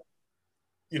upset?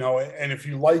 And if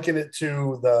you liken it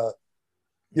to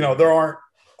there aren't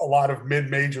a lot of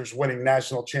mid-majors winning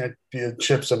national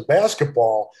championships in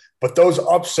basketball, but those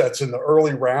upsets in the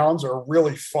early rounds are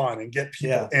really fun and get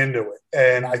people into it.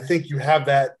 And I think you have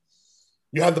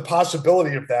the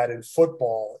possibility of that in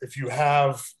football if you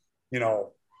have,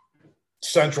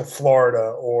 Central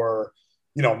Florida or,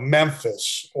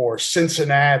 Memphis or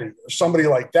Cincinnati or somebody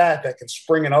like that can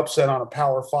spring an upset on a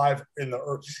Power 5 in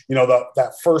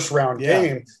that first round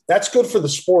game. That's good for the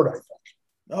sport, I think.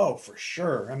 Oh, for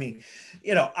sure. I mean,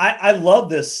 I love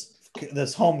this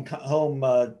home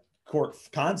court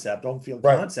concept, home field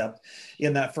concept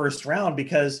in that first round,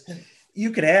 because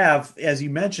you could have, as you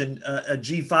mentioned, a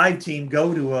G5 team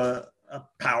go to a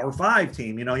Power 5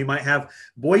 team. You might have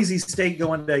Boise State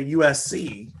going to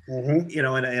USC, in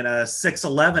a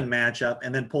 6-11 matchup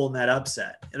and then pulling that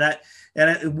upset. And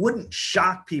it wouldn't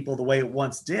shock people the way it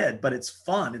once did, but it's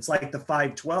fun. It's like the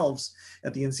 5-12s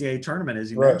at the NCAA tournament,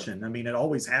 as you mentioned. I mean, it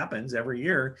always happens every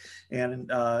year. And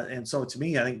so to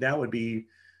me, I think that would be,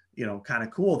 kind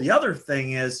of cool. The other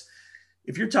thing is,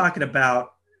 if you're talking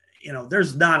about,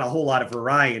 there's not a whole lot of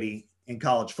variety in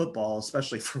college football,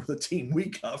 especially for the team we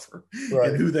cover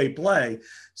and who they play.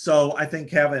 So I think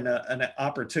having an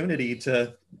opportunity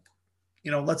to,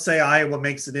 let's say Iowa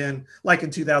makes it in, like in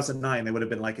 2009, they would have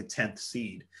been like a 10th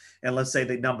seed. And let's say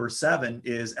the number 7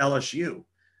 is LSU.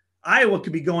 Iowa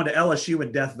could be going to LSU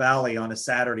in Death Valley on a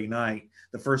Saturday night,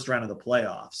 the first round of the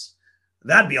playoffs.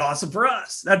 That'd be awesome for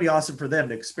us. That'd be awesome for them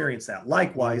to experience that.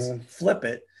 Likewise, flip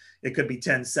it. It could be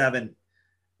 10-7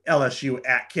 LSU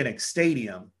at Kinnick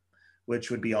Stadium,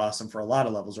 which would be awesome for a lot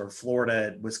of levels, or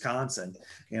Florida at Wisconsin,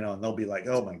 and they'll be like,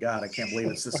 oh my God, I can't believe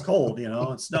it's this cold,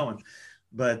 it's snowing.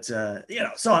 But,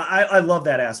 so I love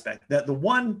that aspect. That the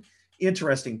one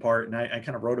interesting part, and I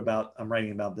kind of I'm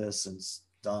writing about this and it's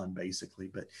done basically,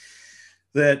 but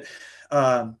that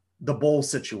the bowl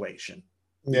situation,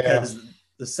 because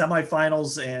the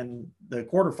semifinals and the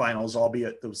quarterfinals all be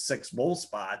at those 6 bowl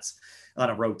spots on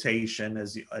a rotation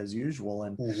as usual.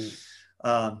 And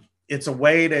it's a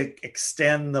way to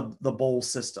extend the bowl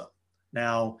system.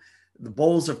 Now, the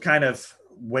bowls have kind of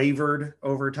wavered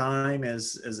over time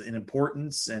as in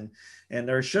importance, and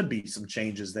there should be some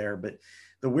changes there. But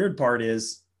the weird part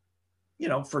is,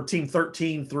 for team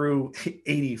 13 through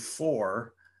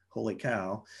 84, holy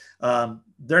cow,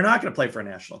 they're not going to play for a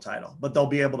national title, but they'll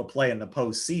be able to play in the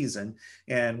postseason.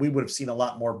 And we would have seen a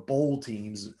lot more bowl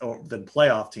teams than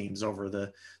playoff teams over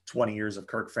the 20 years of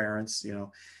Kirk Ferentz.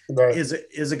 Is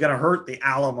it going to hurt the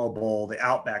Alamo Bowl, the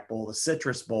Outback Bowl, the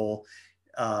Citrus Bowl,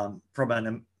 from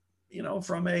a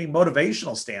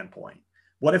motivational standpoint?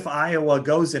 What if Iowa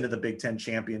goes into the Big Ten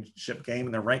championship game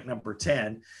and they're ranked number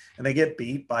 10 and they get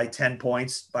beat by 10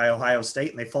 points by Ohio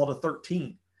State and they fall to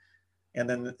 13? And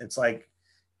then it's like,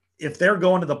 if they're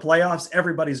going to the playoffs,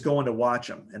 everybody's going to watch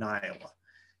them in Iowa.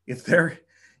 If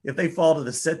they fall to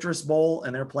the Citrus Bowl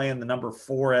and they're playing the number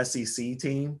 4 SEC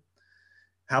team,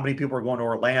 how many people are going to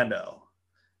Orlando?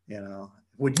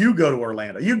 Would you go to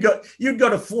Orlando? You'd go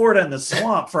to Florida in the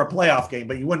swamp for a playoff game,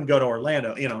 but you wouldn't go to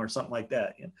Orlando, or something like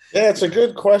that. Yeah, it's a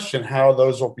good question how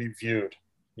those will be viewed.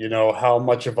 How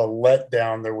much of a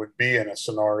letdown there would be in a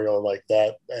scenario like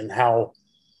that, and how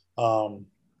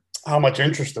much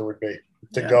interest there would be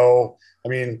to go. I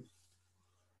mean,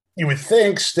 you would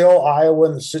think still Iowa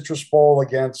in the Citrus Bowl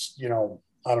against,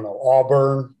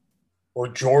 Auburn or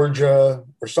Georgia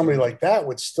or somebody like that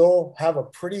would still have a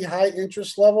pretty high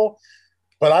interest level.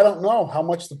 But I don't know how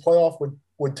much the playoff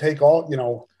would take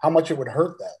all, how much it would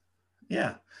hurt that.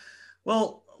 Yeah.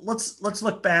 Well, let's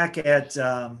look back at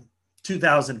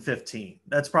 2015.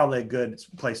 That's probably a good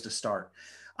place to start.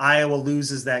 Iowa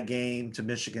loses that game to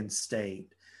Michigan State.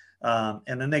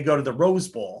 And then they go to the Rose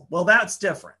Bowl. Well, that's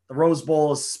different. The Rose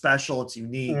Bowl is special. It's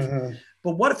unique. Mm-hmm.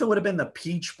 But what if it would have been the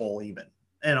Peach Bowl even?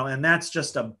 and that's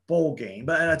just a bowl game,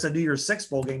 but that's a New Year's Six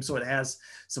bowl game, so it has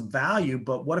some value.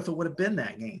 But what if it would have been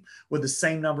that game? Would the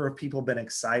same number of people been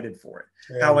excited for it?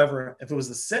 Yeah. However, if it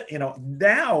was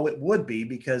now it would be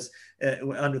because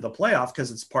under the playoff,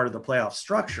 because it's part of the playoff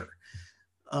structure.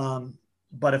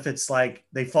 But if it's like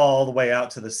they fall all the way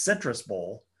out to the Citrus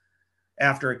Bowl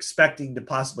after expecting to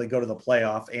possibly go to the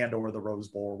playoff and or the Rose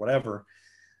Bowl or whatever,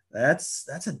 that's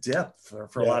a dip for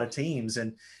a lot of teams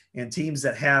and teams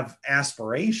that have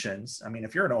aspirations. I mean,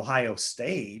 if you're an Ohio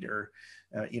State or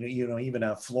even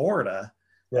a Florida,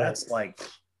 right. That's like,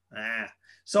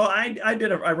 So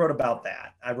I wrote about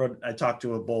that. I talked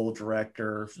to a bowl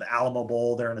director for the Alamo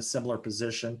Bowl. They're in a similar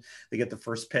position. They get the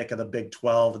first pick of the Big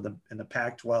 12 and the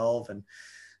Pac-12, and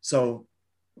so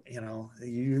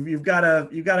you've got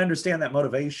to understand that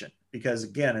motivation, because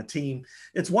again,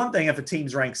 it's one thing if a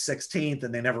team's ranked 16th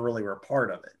and they never really were a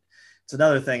part of it. It's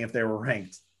another thing if they were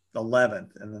ranked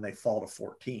 11th and then they fall to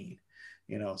 14.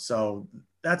 So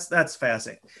that's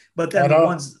fascinating. But then I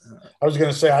was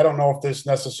going to say, I don't know if this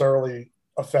necessarily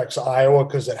affects Iowa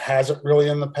because it hasn't really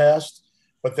in the past,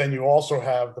 but then you also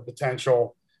have the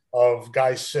potential of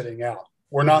guys sitting out.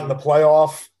 We're not in the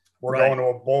playoff. We're going to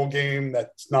a bowl game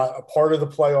that's not a part of the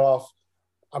playoff.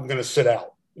 I'm going to sit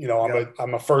out.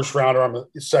 I'm a first rounder. I'm a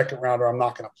second rounder. I'm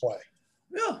not going to play.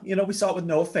 Yeah. We saw it with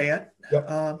Noah Fant.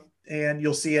 Yep. And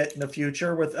you'll see it in the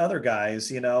future with other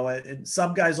guys, and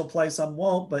some guys will play, some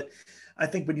won't. But I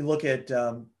think when you look at,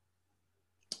 those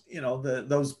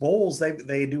bowls,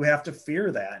 they do have to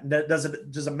fear that. And does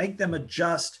it make them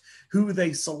adjust who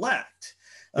they select?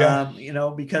 Yeah.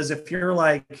 Because if you're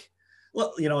like,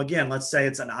 well, again, let's say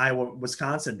it's an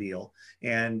Iowa-Wisconsin deal,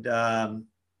 and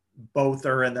both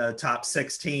are in the top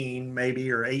 16,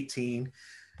 maybe, or 18.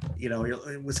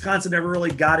 Wisconsin never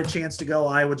really got a chance to go.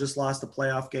 Iowa just lost the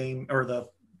playoff game or the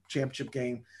championship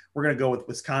game. We're going to go with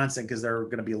Wisconsin because they're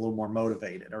going to be a little more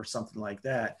motivated or something like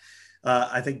that.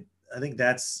 I think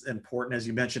that's important. As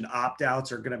you mentioned,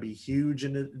 opt-outs are going to be huge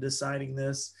in deciding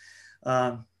this.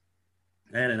 I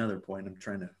had another point I'm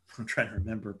trying to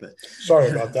remember, but sorry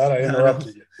about that. I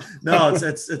interrupted you. No,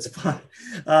 it's fine.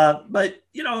 But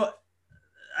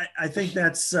I think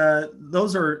that's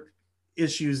those are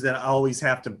issues that always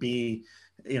have to be,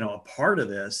 a part of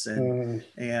this, and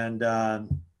how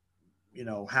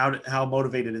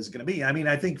motivated is it going to be. I mean,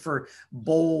 I think for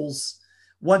bowls,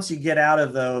 once you get out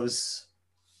of those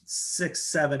 6,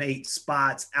 7, 8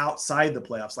 spots outside the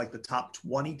playoffs, like the top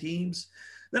 20 teams,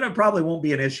 then it probably won't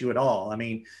be an issue at all. I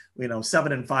mean,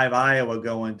 7-5 Iowa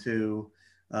going to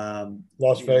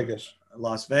Las Vegas.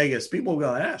 People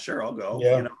go, yeah, sure, I'll go.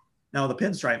 Yeah. Now the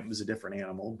pinstripe was a different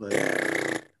animal, but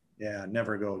yeah,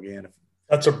 never go again.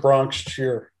 That's a Bronx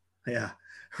cheer. Yeah,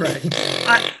 right.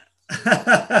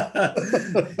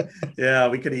 Yeah,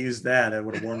 we could have used that. It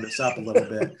would have warmed us up a little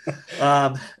bit.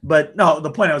 But no,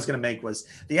 the point I was going to make was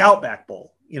the Outback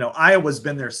Bowl. Iowa's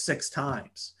been there 6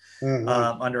 times.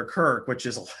 Under Kirk, which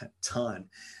is a ton,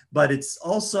 but it's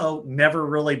also never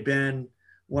really been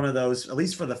one of those, at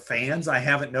least for the fans. I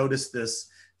haven't noticed this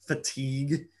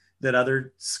fatigue that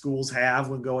other schools have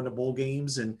when going to bowl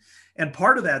games. And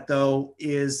part of that though,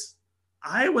 is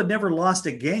Iowa never lost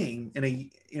a game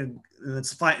in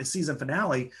its season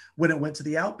finale when it went to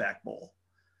the Outback Bowl.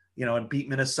 It beat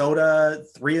Minnesota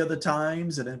 3 of the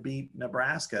times and it beat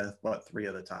Nebraska, 3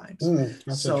 of the times.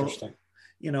 That's interesting.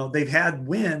 They've had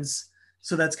wins,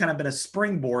 so that's kind of been a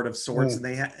springboard of sorts. And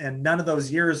and none of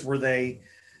those years were they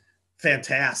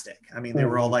fantastic. I mean, they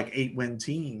were all like 8-win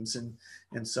teams, and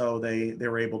so they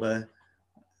were able to,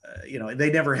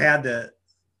 they never had to.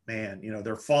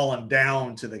 They're falling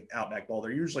down to the Outback Bowl.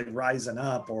 They're usually rising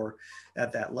up or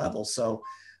at that level. So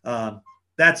that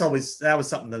was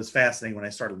something that was fascinating when I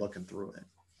started looking through it.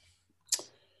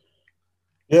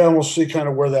 Yeah, and we'll see kind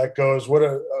of where that goes.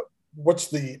 What's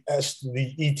the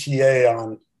ETA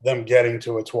on them getting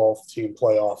to a 12-team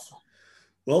playoff?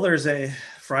 Well, there's a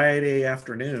Friday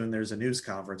afternoon, there's a news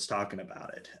conference talking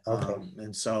about it. Okay.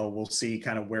 And so we'll see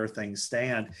kind of where things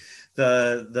stand.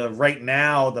 The right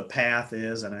now, the path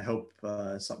is, and I hope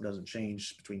something doesn't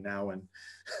change between now and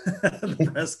the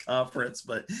press conference,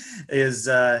 but is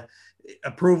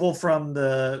approval from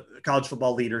the college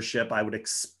football leadership. I would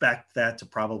expect that to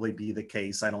probably be the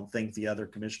case. I don't think the other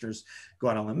commissioners go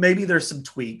out on them. Maybe there's some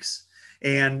tweaks.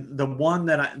 And the one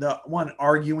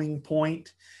arguing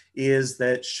point is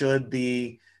that should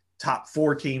the top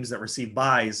 4 teams that receive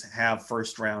buys have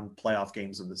first round playoff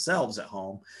games of themselves at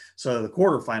home, so the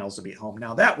quarterfinals will be at home.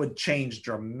 Now that would change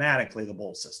dramatically the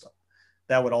bowl system.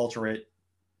 That would alter it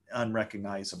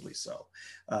unrecognizably so,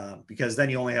 because then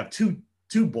you only have two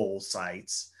bowl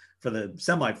sites for the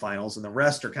semifinals, and the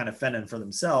rest are kind of fending for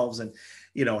themselves. And,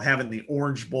 you know, having the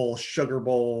Orange Bowl, Sugar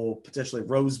Bowl, potentially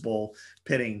Rose Bowl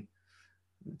pitting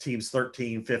teams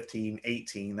 13, 15,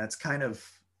 18, that's kind of,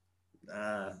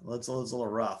 it's a little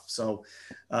rough. So,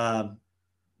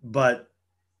 but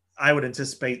I would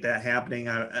anticipate that happening.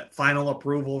 Final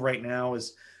approval right now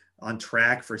is on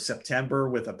track for September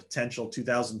with a potential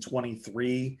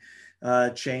 2023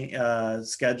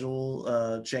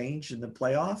 schedule change in the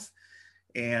playoff.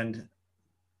 And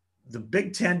the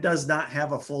Big Ten does not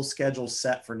have a full schedule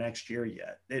set for next year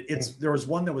yet. There was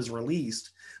one that was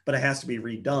released, but it has to be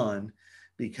redone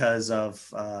because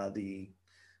of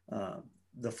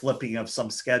the flipping of some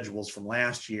schedules from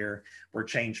last year were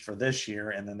changed for this year,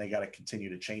 and then they got to continue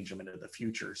to change them into the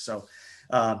future. So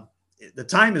the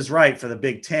time is right for the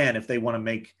Big Ten if they want to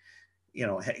make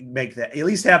that, at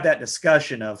least have that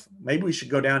discussion of maybe we should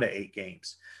go down to 8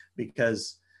 games,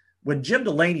 because when Jim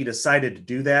Delaney decided to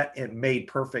do that, it made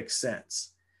perfect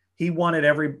sense. He wanted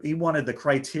the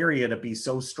criteria to be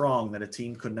so strong that a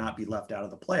team could not be left out of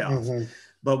the playoff. Mm-hmm.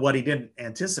 But what he didn't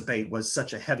anticipate was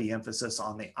such a heavy emphasis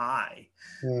on the eye.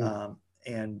 Mm.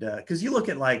 And because you look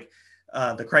at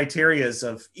the criterias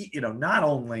of, not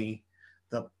only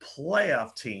the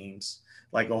playoff teams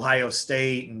like Ohio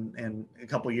State and a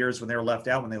couple of years when they were left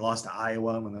out, when they lost to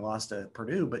Iowa and when they lost to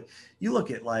Purdue, but you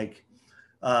look at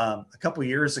a couple of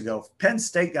years ago, Penn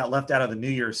State got left out of the New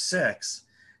Year's Six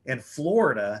and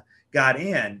Florida got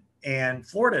in, and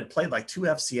Florida had played 2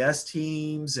 FCS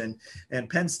teams, and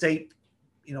Penn State,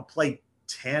 played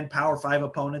 10 Power 5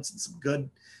 opponents and some good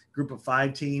Group of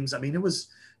 5 teams. I mean, it was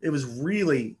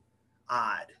really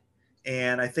odd.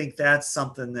 And I think that's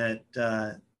something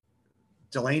that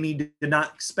Delaney did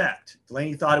not expect.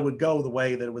 Delaney thought it would go the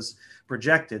way that it was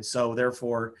projected. So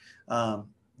therefore,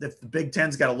 if the Big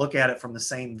Ten's got to look at it from the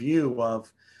same view of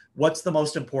what's the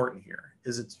most important here.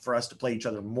 Is it for us to play each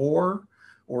other more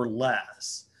or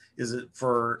less? Is it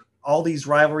for all these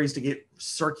rivalries to get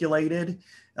circulated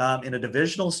in a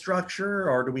divisional structure,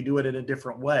 or do we do it in a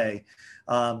different way?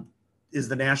 Is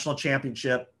the national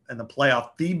championship and the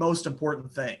playoff the most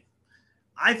important thing?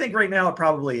 I think right now it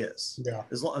probably is. Yeah.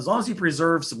 As long as you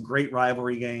preserve some great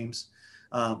rivalry games,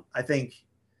 I think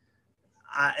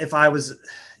if I was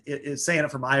saying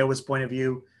it from Iowa's point of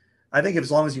view, I think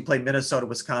as long as you play Minnesota,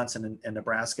 Wisconsin, and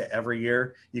Nebraska every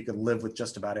year, you can live with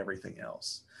just about everything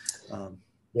else.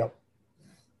 Yep.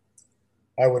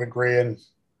 I would agree. And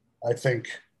I think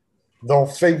they'll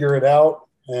figure it out.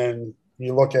 And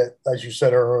you look at, as you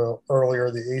said earlier,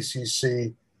 the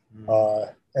ACC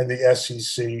and the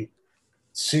SEC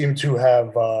seem to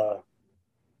have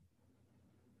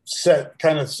set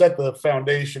the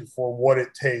foundation for what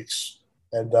it takes.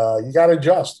 And you got to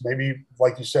adjust. Maybe,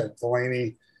 like you said,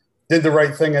 Delaney did the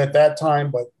right thing at that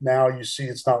time, but now you see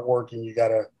it's not working. You got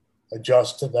to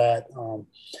adjust to that.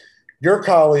 Your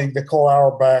colleague, Nicole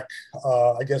Auerbach,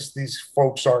 I guess these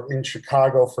folks are in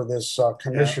Chicago for this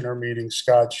commissioner meeting,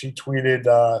 Scott. She tweeted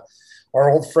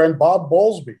our old friend Bob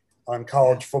Bowlesby on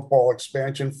college football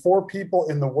expansion. 4 people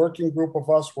in the working group of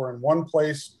us were in one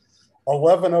place.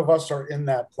 11 of us are in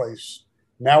that place.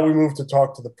 Now we move to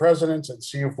talk to the presidents and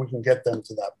see if we can get them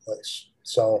to that place.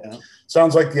 So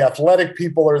sounds like the athletic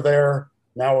people are there.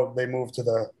 Now they move to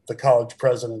the college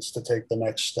presidents to take the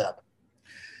next step.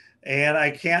 And I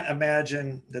can't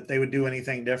imagine that they would do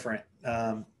anything different,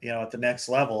 at the next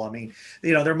level. I mean,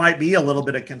 there might be a little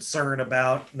bit of concern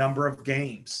about number of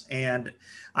games. And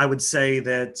I would say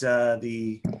that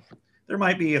there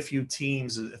might be a few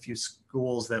teams, a few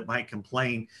schools that might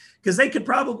complain, because they could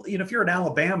probably, if you're in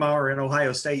Alabama or in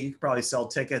Ohio State, you could probably sell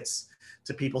tickets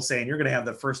to people saying you're going to have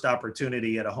the first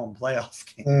opportunity at a home playoff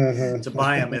game to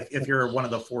buy them if you're one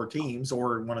of the 4 teams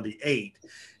or one of the 8.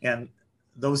 And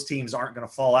those teams aren't going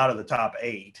to fall out of the top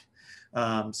 8.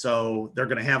 So they're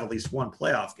going to have at least one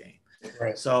playoff game.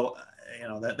 Right. So,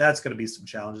 that's going to be some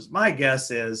challenges. My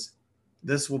guess is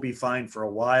this will be fine for a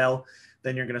while.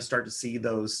 Then you're going to start to see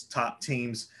those top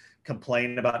teams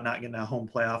complain about not getting a home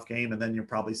playoff game. And then you'll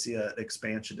probably see an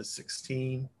expansion to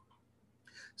 16.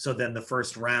 So then the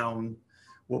first round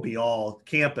will be all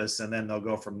campus, and then they'll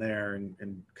go from there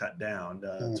and cut down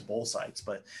to bowl sites.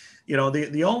 But,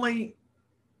 the only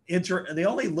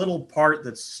little part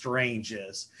that's strange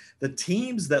is the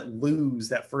teams that lose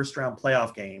that first round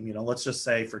playoff game, let's just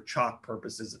say for chalk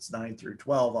purposes, it's 9 through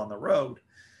 12 on the road.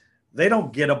 They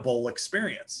don't get a bowl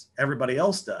experience. Everybody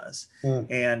else does.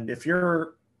 And if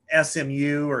you're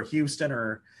SMU or Houston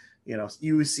or,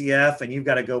 UCF, and you've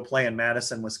got to go play in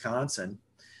Madison, Wisconsin,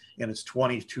 and it's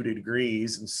 22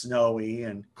 degrees and snowy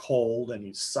and cold, and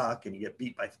you suck and you get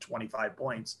beat by 25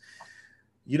 points,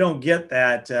 you don't get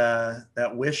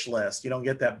that wish list. You don't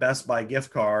get that Best Buy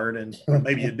gift card, and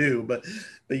maybe you do, but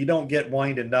you don't get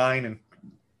wine and dine and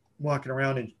walking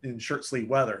around in shirt sleeve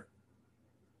weather.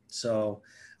 So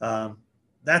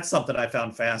that's something I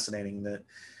found fascinating. That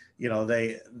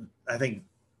I think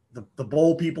the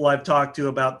bowl people I've talked to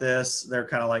about this, they're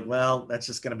kind of like, well, that's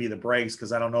just going to be the breaks,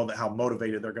 because I don't know how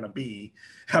motivated they're going to be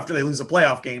after they lose a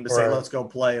playoff game to say, let's go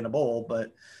play in a bowl.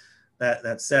 But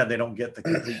that said, they don't get the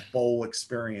complete bowl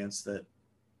experience that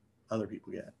other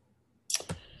people get.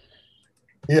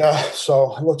 Yeah,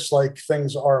 so it looks like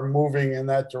things are moving in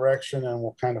that direction, and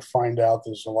we'll kind of find out.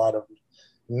 There's a lot of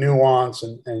nuance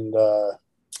and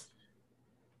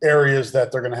areas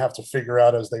that they're going to have to figure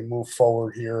out as they move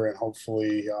forward here, and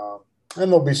hopefully,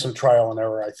 and there'll be some trial and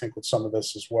error, I think, with some of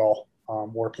this as well,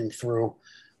 working through,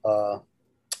 the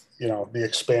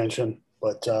expansion.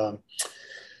 But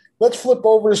let's flip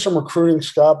over to some recruiting,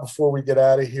 Scott, before we get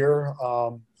out of here.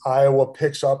 Iowa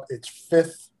picks up its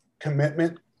 5th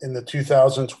commitment in the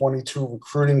 2022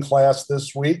 recruiting class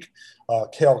this week.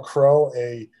 Cale Crow,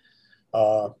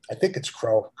 I think it's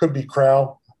Crow, could be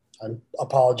Crow. I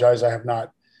apologize. I have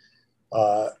not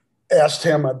asked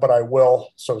him, but I will.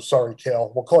 So sorry,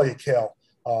 Cale. We'll call you Cale.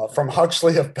 From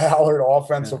Huxley of Ballard,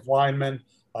 offensive lineman.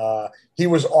 He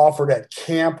was offered at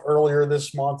camp earlier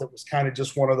this month. It was kind of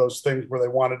just one of those things where they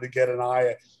wanted to get an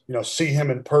eye, see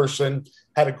him in person.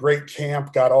 Had a great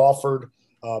camp, got offered.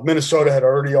 Minnesota had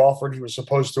already offered. He was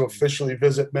supposed to officially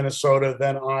visit Minnesota,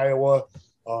 then Iowa.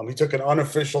 He took an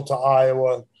unofficial to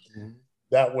Iowa.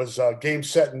 That was game,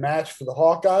 set, and match for the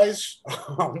Hawkeyes.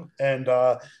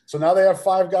 So now they have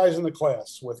 5 guys in the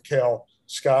class with Cale,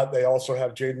 Scott. They also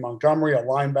have Jaden Montgomery, a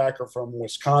linebacker from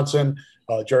Wisconsin,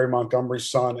 Jerry Montgomery's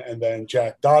son, and then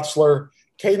Jack Dotzler,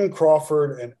 Caden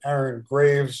Crawford, and Aaron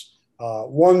Graves.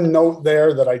 One note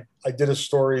there that I did a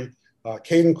story.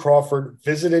 Caden Crawford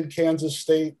visited Kansas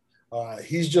State.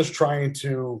 He's just trying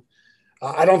to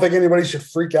I don't think anybody should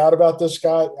freak out about this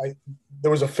guy.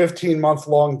 There was a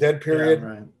 15-month-long dead period. Yeah,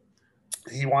 right.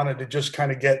 He wanted to just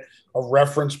kind of get a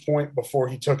reference point before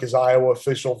he took his Iowa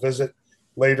official visit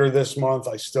later this month.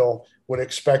 I still would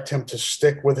expect him to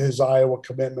stick with his Iowa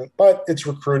commitment, but it's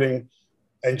recruiting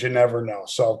and you never know.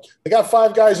 So they got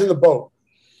 5 guys in the boat.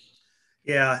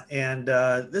 Yeah, and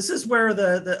this is where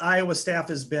the Iowa staff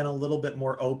has been a little bit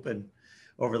more open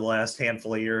over the last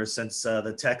handful of years since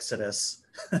the Texodus.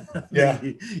 Yeah,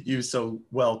 you so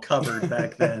well covered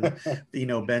back then.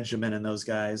 Benjamin and those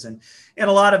guys, and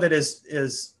a lot of it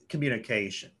is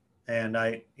communication. And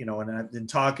I've been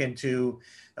talking to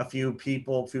a few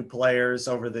players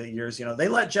over the years. They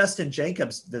let Justin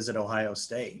Jacobs visit Ohio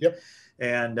State. Yep.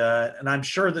 And I'm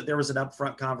sure that there was an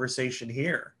upfront conversation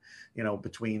here,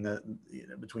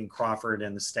 between Crawford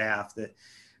and the staff that,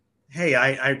 hey,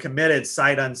 I committed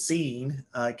sight unseen,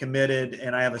 committed,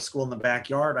 and I have a school in the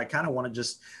backyard. I kind of want to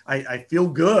I feel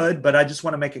good, but I just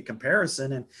want to make a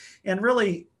comparison. And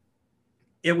really,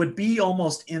 it would be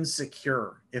almost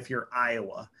insecure if you're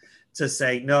Iowa to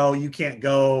say, no, you can't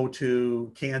go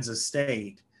to Kansas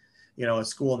State, a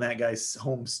school in that guy's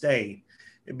home state,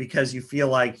 because you feel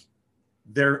like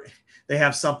they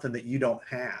have something that you don't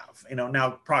have.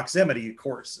 Now proximity, of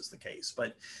course, is the case,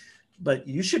 but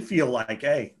you should feel like,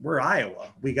 hey, we're Iowa.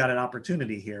 We got an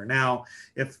opportunity here. Now,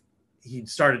 if he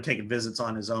started taking visits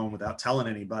on his own without telling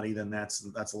anybody, then that's a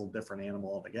little different animal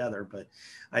altogether. But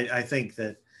I think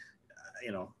that,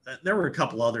 there were a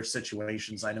couple other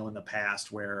situations I know in the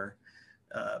past where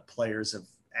players have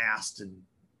asked and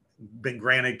been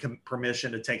granted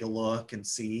permission to take a look and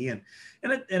see. And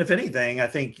if anything, I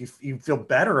think you feel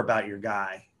better about your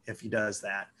guy if he does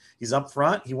that. He's up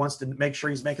front. He wants to make sure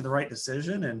he's making the right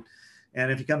decision.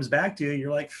 And if he comes back to you,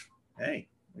 you're like, hey,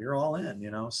 you're all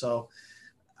in, So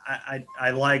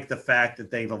I like the fact that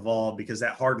they've evolved, because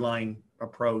that hardline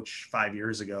approach 5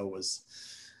 years ago was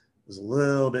a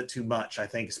little bit too much, I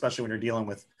think, especially when you're dealing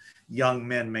with young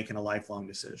men making a lifelong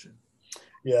decision.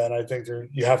 Yeah, and I think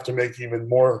you have to make even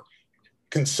more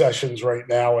concessions right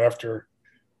now after,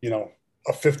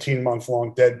 a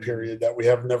 15-month-long dead period that we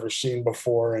have never seen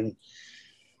before. And,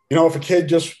 if a kid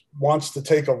just wants to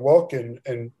take a look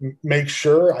and make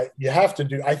sure, you have to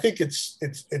do. I think it's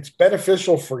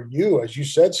beneficial for you, as you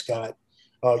said, Scott,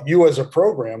 you as a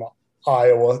program,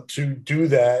 Iowa, to do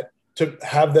that, to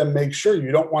have them make sure.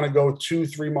 You don't want to go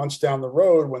 2-3 months down the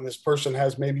road when this person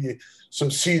has maybe some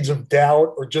seeds of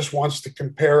doubt or just wants to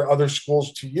compare other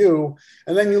schools to you,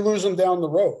 and then you lose them down the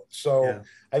road. So yeah.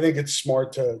 I think it's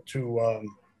smart to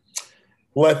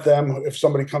let them, if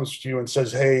somebody comes to you and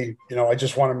says, hey, I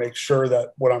just want to make sure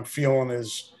that what I'm feeling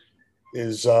is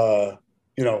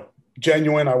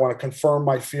genuine. I want to confirm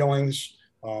my feelings.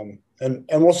 And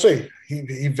we'll see.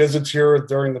 He visits here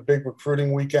during the big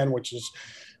recruiting weekend, which is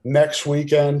next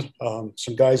weekend.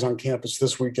 Some guys on campus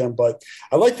this weekend, but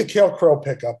I like the Cale Crow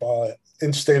pickup,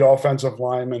 in-state offensive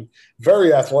lineman,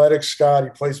 very athletic. Scott, he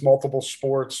plays multiple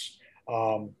sports.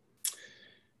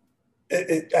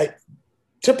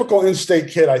 Typical in-state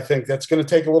kid, I think that's going to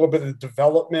take a little bit of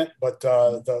development, but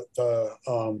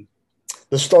the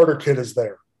starter kid is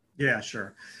there. Yeah,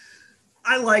 sure.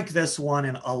 I like this one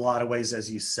in a lot of ways,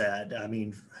 as you said. I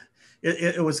mean,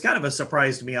 it was kind of a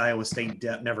surprise to me. Iowa State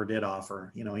never did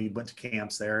offer. You know, he went to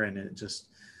camps there, and it just,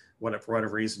 for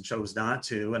whatever reason, chose not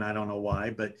to, and I don't know why.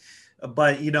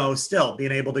 But you know, still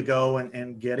being able to go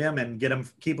and get him,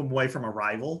 keep him away from a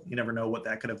rival. You never know what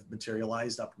that could have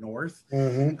materialized up north.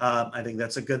 Mm-hmm. I think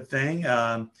that's a good thing.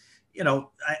 You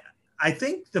know, I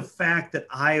think the fact that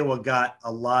Iowa got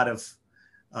a lot of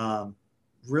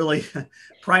really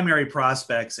primary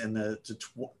prospects in the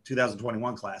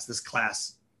 2021 class, this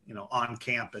class, you know, on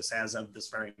campus as of this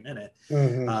very minute,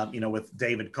 Mm-hmm. you know, with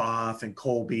David Koff and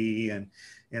Colby and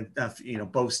you know,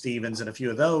 Bo Stevens and a few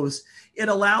of those, it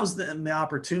allows them the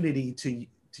opportunity to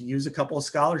use a couple of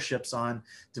scholarships on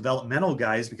developmental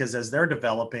guys, because as they're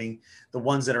developing, the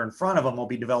ones that are in front of them will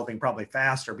be developing probably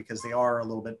faster because they are a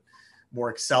little bit more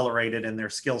accelerated in their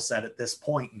skill set at this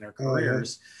point in their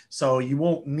careers. Mm-hmm. So you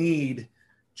won't need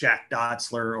Jack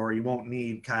Dotzler, or you won't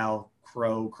need Kyle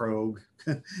Krog, Crew,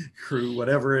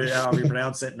 whatever, however you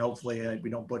pronounce it. And hopefully we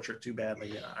don't butcher it too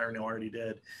badly. I already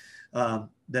did.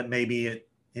 That maybe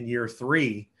in year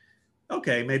 3,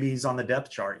 okay, maybe he's on the depth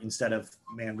chart instead of,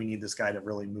 man, we need this guy to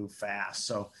really move fast.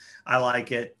 So I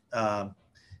like it.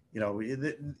 You know,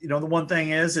 the one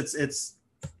thing is it's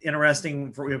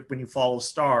interesting when you follow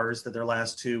Stars that their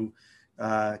last 2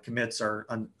 commits are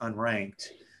unranked.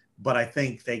 But I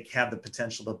think they have the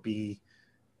potential to be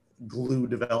glue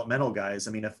developmental guys.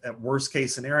 I mean, if at worst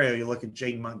case scenario, you look at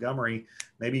Jaden Montgomery,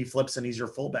 maybe he flips and he's your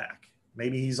fullback.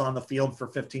 Maybe he's on the field for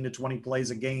 15 to 20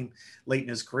 plays a game late in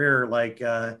his career, like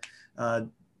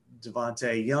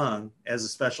Devontae Young as a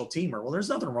special teamer. Well, there's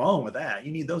nothing wrong with that.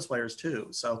 You need those players too.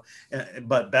 So,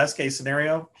 but best case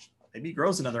scenario, maybe he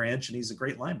grows another inch and he's a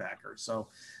great linebacker. So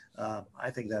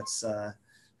I think that's,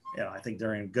 you know, I think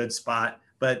they're in a good spot.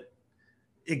 But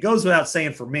it goes without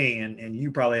saying for me, and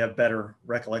you probably have better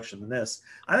recollection than this,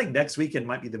 I think next weekend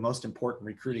might be the most important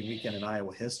recruiting weekend in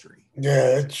Iowa history.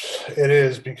 Yeah, it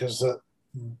is because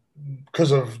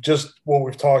of just what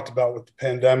we've talked about with the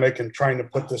pandemic and trying to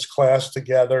put this class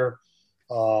together,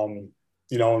 you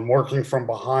know, and working from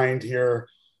behind here.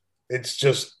 It's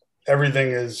just everything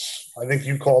is, I think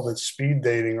you called it speed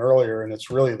dating earlier, and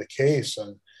it's really the case.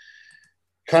 And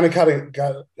kind of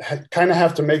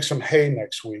have to make some hay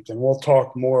next week, and we'll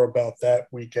talk more about that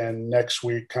weekend next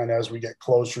week, kind of as we get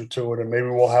closer to it, and maybe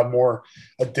we'll have more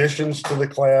additions to the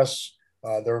class.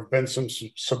 There have been some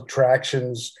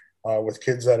subtractions with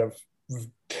kids that have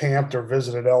camped or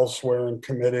visited elsewhere and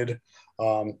committed.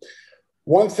 One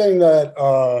thing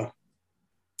that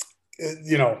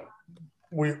you know,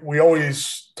 we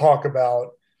always talk about,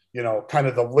 you know, kind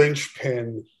of the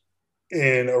linchpin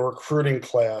in a recruiting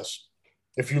class.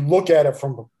 If you look at it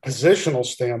from a positional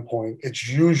standpoint, it's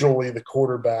usually the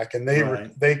quarterback, and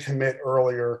they commit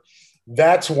earlier.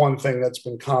 That's one thing that's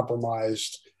been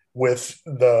compromised with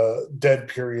the dead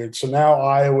period. So now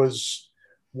Iowa's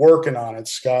working on it.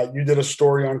 Scott, you did a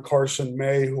story on Carson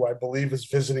May, who I believe is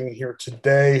visiting here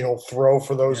today. He'll throw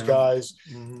for those guys.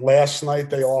 Mm-hmm. Last night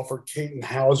they offered Caton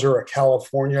Hauser, a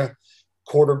California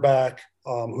quarterback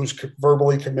who's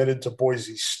verbally committed to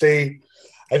Boise State.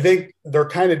 I think they're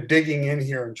kind of digging in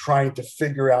here and trying to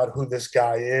figure out who this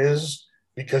guy is,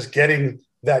 because getting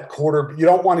that you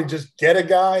don't want to just get a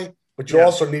guy, but you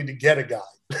also need to get a guy,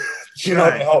 you know,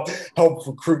 to help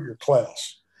recruit your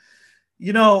class.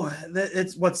 You know,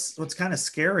 it's what's kind of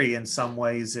scary in some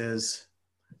ways is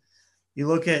you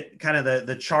look at kind of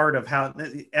the chart of how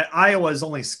Iowa's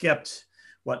only skipped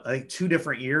I think 2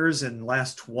 different years in the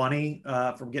last 20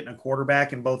 from getting a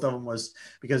quarterback, and both of them was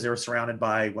because they were surrounded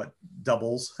by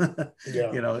doubles,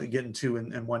 you know, getting 2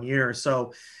 in 1 year.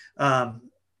 So,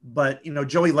 but you know,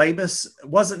 Joey Labus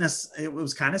it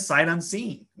was kind of sight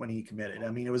unseen when he committed.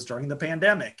 I mean, it was during the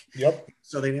pandemic. Yep.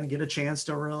 So they didn't get a chance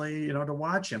to really, you know, to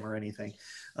watch him or anything.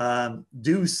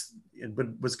 Deuce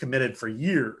was committed for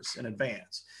years in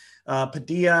advance.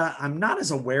 Padilla, I'm not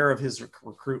as aware of his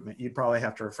recruitment. You'd probably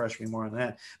have to refresh me more on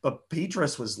that. But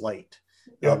Petrus was late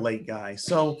guy.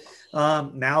 So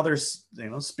now there's, you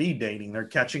know, speed dating. They're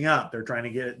catching up. They're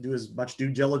trying to do as much due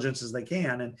diligence as they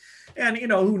can. And you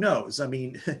know, who knows? I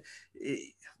mean,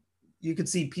 you could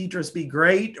see Petrus be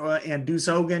great, and Deuce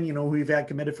Hogan, who we've had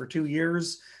committed for 2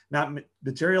 years, not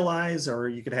materialize, or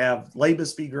you could have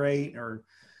Labus be great, or,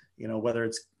 whether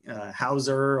it's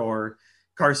Hauser or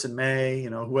Carson May,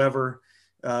 whoever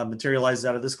materializes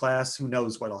out of this class, who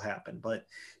knows what'll happen. But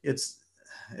it's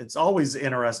always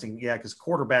interesting. Yeah. Cause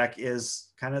quarterback is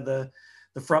kind of the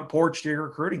front porch to your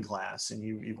recruiting class. And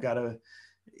you've got to,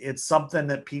 it's something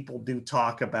that people do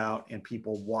talk about and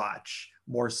people watch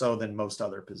more so than most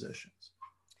other positions.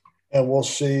 And we'll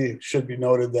see. Should be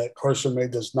noted that Carson May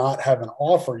does not have an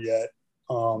offer yet.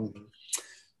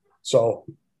 So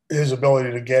his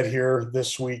ability to get here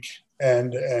this week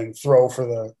and throw for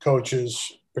the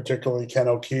coaches, particularly Ken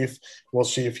O'Keefe, we'll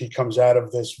see if he comes out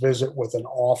of this visit with an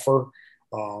offer,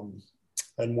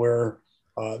 and where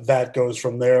that goes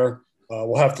from there.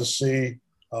 We'll have to see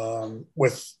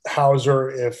with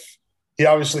Hauser. If he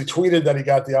obviously tweeted that he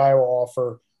got the Iowa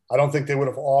offer, I don't think they would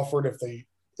have offered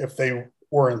if they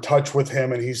were in touch with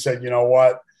him and he said, you know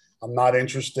what, I'm not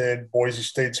interested. Boise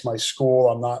State's my school.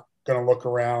 I'm not going to look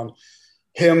around.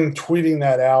 Him tweeting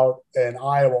that out and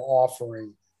Iowa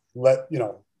offering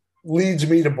leads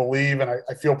me to believe, and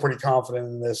I feel pretty confident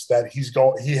in this, that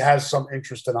he has some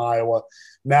interest in Iowa.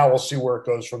 Now we'll see where it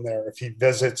goes from there. If he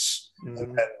visits,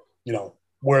 and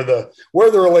where the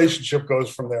relationship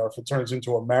goes from there, if it turns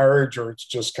into a marriage or it's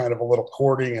just kind of a little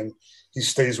courting and he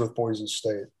stays with Boise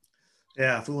State.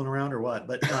 Yeah, fooling around or what?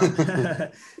 But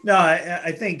no,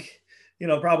 I think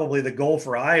probably the goal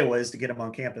for Iowa is to get him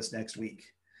on campus next week.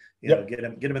 Get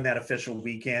him in that official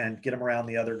weekend. Get him around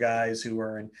the other guys who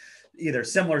are in either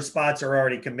similar spots or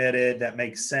already committed. That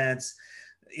makes sense.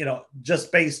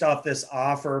 Just based off this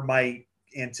offer, my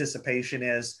anticipation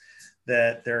is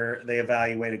that they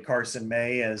evaluated Carson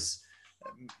May as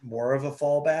more of a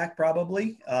fallback,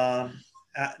 probably.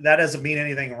 That doesn't mean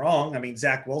anything wrong. I mean,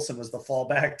 Zach Wilson was the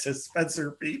fallback to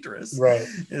Spencer Petras, right,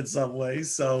 in some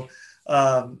ways. So,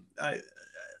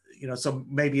 so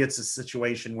maybe it's a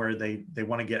situation where they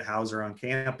want to get Hauser on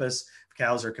campus. If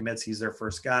Hauser commits, he's their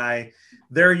first guy.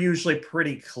 They're usually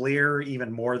pretty clear, even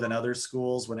more than other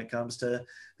schools, when it comes to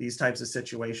these types of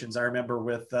situations. I remember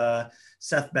with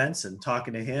Seth Benson,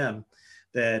 talking to him,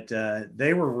 that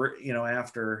they were,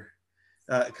 after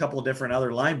a couple of different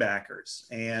other linebackers.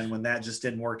 And when that just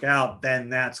didn't work out, then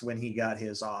that's when he got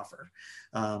his offer.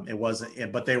 It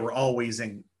wasn't, but they were always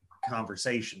in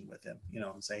conversation with him,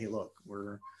 and say, hey, look,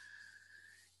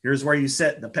 here's where you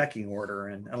sit in the pecking order.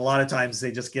 And a lot of times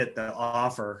they just get the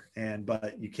offer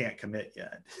but you can't commit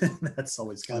yet. That's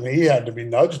always kind of, he had to be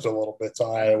nudged a little bit to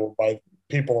Iowa by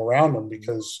people around him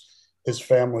because his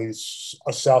family's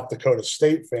a South Dakota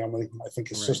State family. I think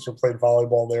his sister played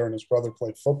volleyball there and his brother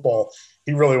played football.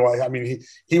 He really wanted,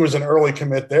 he was an early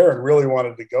commit there and really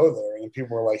wanted to go there. And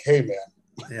people were like, hey,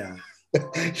 man,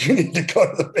 you need to go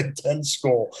to the Big Ten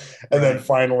school. And then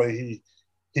finally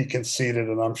he conceded,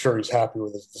 and I'm sure he's happy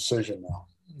with his decision now.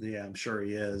 Yeah, I'm sure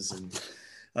he is. And,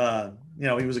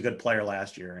 he was a good player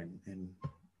last year and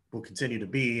will continue to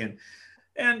be. And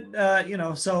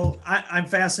so I'm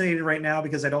fascinated right now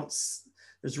because I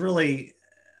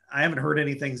haven't heard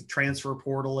anything transfer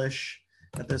portal-ish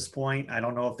at this point. I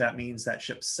don't know if that means that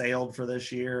ship sailed for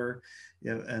this year.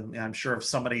 And I'm sure if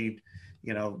somebody,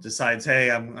 decides,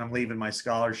 hey, I'm leaving my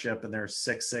scholarship and they're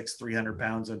 6'6", 300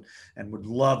 pounds and would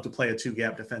love to play a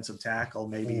 2-gap defensive tackle,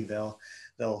 maybe they'll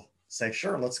say,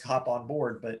 sure, let's hop on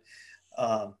board. But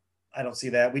I don't see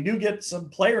that. We do get some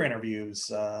player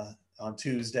interviews on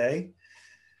Tuesday.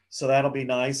 So that'll be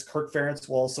nice. Kirk Ferentz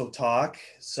will also talk.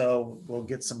 So we'll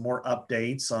get some more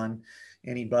updates on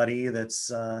anybody that's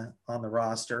on the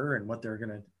roster and what they're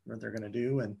gonna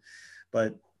do.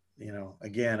 But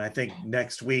again, I think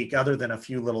next week, other than a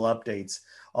few little updates,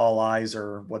 all eyes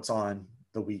are what's on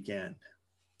the weekend.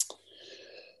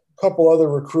 A couple other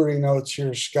recruiting notes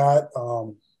here, Scott.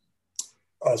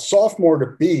 A sophomore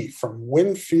to be from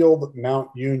Winfield Mount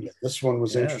Union. This one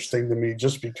was interesting to me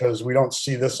just because we don't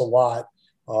see this a lot.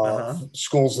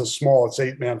 Schools this small, it's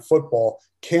 8-man football.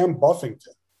 Cam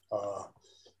Buffington,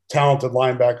 talented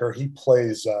linebacker. He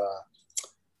plays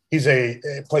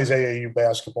plays AAU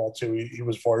basketball too. He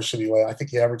was varsity. I think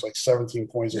he averaged like 17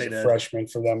 points as a freshman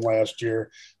for them last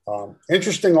year.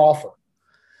 Interesting offer.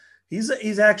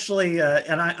 He's actually,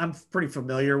 and I'm pretty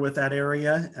familiar with that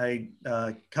area.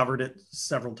 I covered it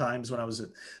several times when I was at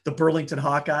the Burlington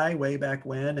Hawkeye way back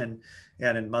when, and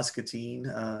in Muscatine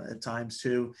at times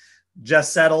too.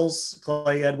 Jess Settles,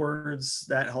 Clay Edwards,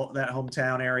 that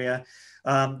hometown area.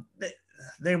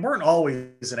 They weren't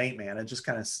always an 8-man. It just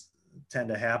kind of tend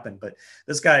to happen. But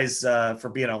this guy's, for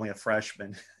being only a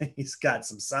freshman, he's got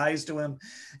some size to him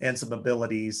and some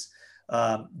abilities.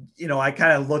 I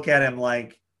kind of look at him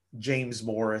like James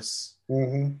Morris,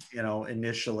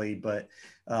 initially, but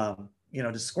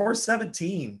to score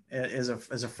 17 as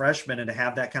a freshman and to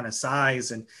have that kind of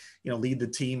size and, lead the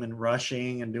team in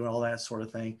rushing and doing all that sort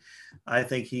of thing, I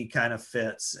think he kind of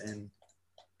fits. And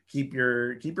keep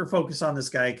your focus on this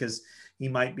guy, because he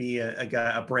might be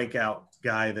a breakout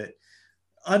guy that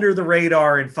under the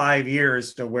radar in 5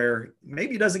 years, to where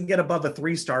maybe he doesn't get above a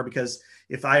 3-star, because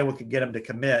if Iowa could get him to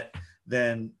commit,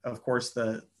 then of course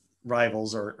the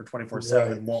rivals or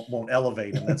 24/7 won't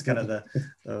elevate him. That's kind of the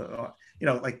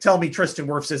like, tell me Tristan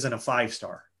Wirfs isn't a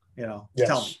 5-star, Yes.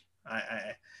 Tell me.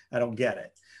 I don't get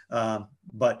it.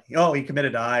 But he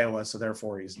committed to Iowa, so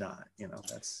therefore he's not,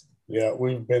 that's. Yeah,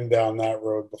 we've been down that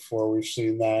road before. We've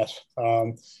seen that.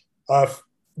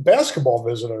 Basketball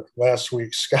visitor last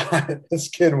week, Scott. This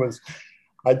kid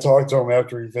I talked to him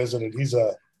after he visited. He's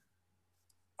a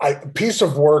piece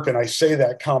of work, and I say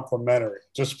that complimentary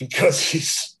just because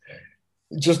he's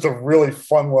just a really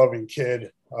fun-loving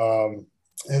kid.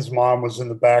 His mom was in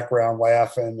the background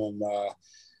laughing, and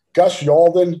Gus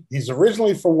Yalden, he's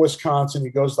originally from Wisconsin.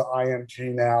 He goes to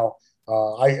IMG now.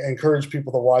 I encourage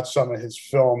people to watch some of his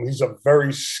film. He's a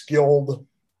very skilled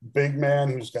big man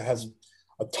who has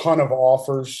a ton of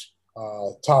offers,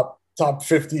 top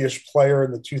 50-ish player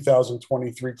in the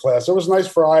 2023 class. It was nice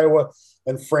for Iowa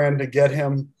and Fran to get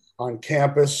him on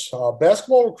campus.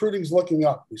 Basketball recruiting is looking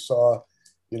up. We saw,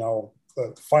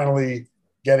 finally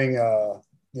getting,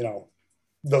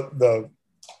 the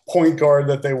point guard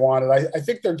that they wanted. I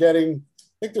think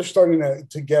they're starting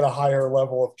to get a higher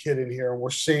level of kid in here, and we're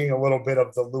seeing a little bit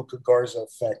of the Luka Garza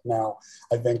effect now,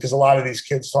 I think, because a lot of these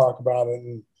kids talk about it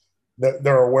and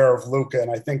they're aware of Luka, and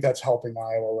I think that's helping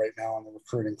Iowa right now on the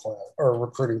recruiting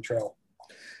trail.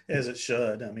 As it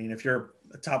should. I mean, if you're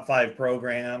a top 5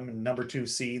 program and number 2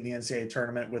 seed in the NCAA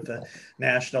tournament with the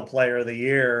National Player of the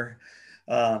Year,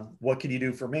 what can you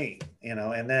do for me?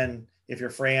 And then if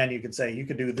you're Fran, you could say you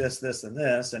could do this, this, and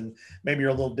this, and maybe you're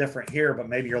a little different here, but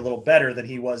maybe you're a little better than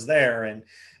he was there. And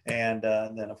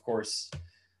then of course,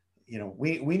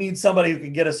 we need somebody who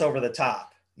can get us over the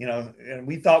top, and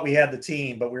we thought we had the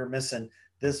team, but we were missing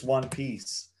this one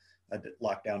piece, a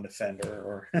lockdown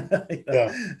defender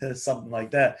or something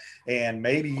like that. And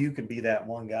maybe you could be that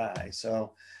one guy.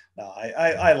 So no,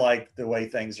 I like the way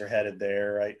things are headed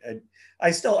there.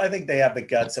 I think they have the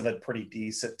guts of a pretty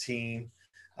decent team.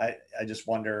 I just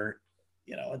wonder,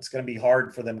 it's going to be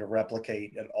hard for them to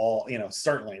replicate at all,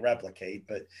 certainly replicate,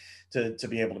 but to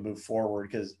be able to move forward,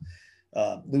 because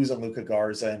losing Luka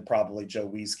Garza and probably Joe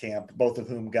Wieskamp, both of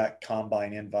whom got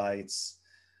combine invites,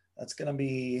 that's going to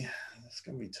be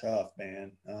tough,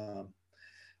 man.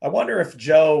 I wonder if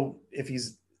Joe, if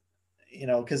he's,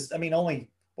 because only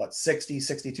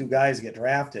 62 guys get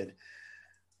drafted.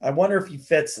 I wonder if he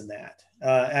fits in that.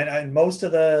 And most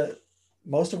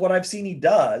of what I've seen he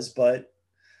does, but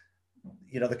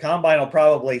the combine will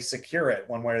probably secure it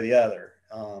one way or the other.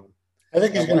 I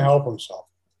think he's going to help himself.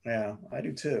 Yeah, I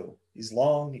do too. He's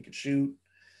long, he could shoot,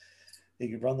 he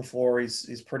could run the floor.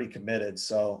 He's pretty committed.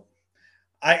 So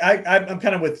I'm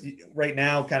kind of with right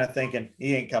now, kind of thinking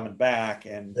he ain't coming back,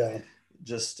 and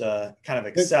just kind of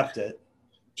accept it.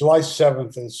 July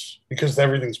 7th is because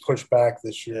everything's pushed back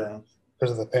this year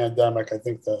because of the pandemic. I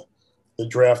think the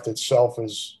draft itself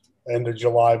is end of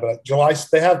July, but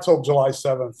they have till July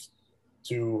 7th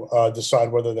to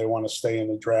decide whether they want to stay in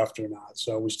the draft or not.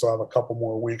 So we still have a couple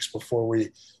more weeks before we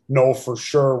know for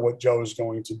sure what Joe is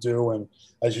going to do. And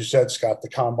as you said, Scott, the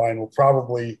combine will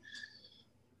probably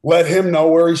let him know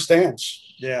where he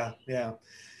stands. Yeah.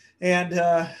 And,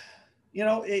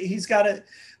 he's got it.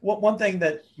 One thing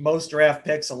that most draft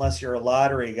picks, unless you're a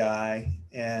lottery guy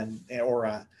or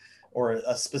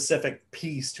a specific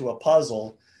piece to a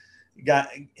puzzle,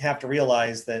 have to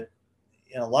realize that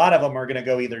a lot of them are going to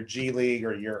go either G League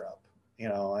or Europe,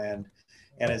 and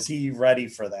is he ready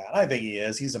for that? I think he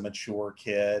is. He's a mature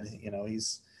kid.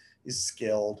 He's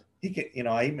skilled. He could,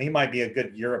 he might be a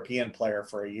good European player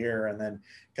for a year and then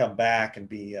come back and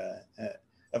be a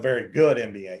very good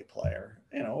NBA player,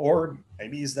 or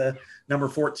maybe he's the number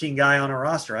 14 guy on a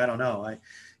roster. I don't know.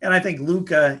 I think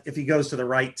Luka, if he goes to the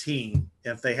right team,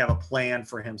 if they have a plan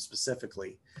for him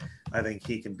specifically, I think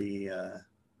he can be,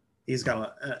 he's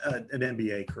got an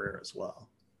NBA career as well.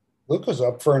 Luka's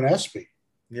up for an ESPY.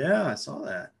 Yeah, I saw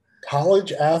that.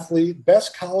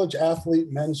 Best college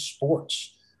athlete men's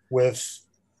sports with,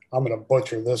 I'm going to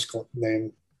butcher this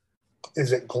name.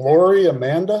 Is it Glory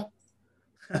Amanda?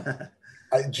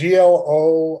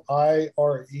 Gloire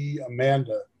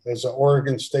Amanda is an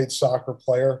Oregon State soccer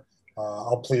player.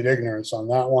 I'll plead ignorance on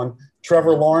that one.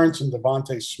 Trevor Lawrence and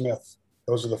Devontae Smith.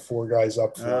 Those are the 4 guys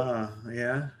up for it.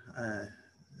 Yeah.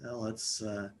 Well, let's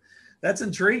That's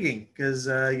intriguing because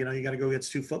you got to go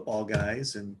against two football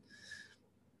guys, and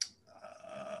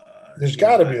there's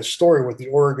got to be a story with the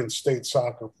Oregon State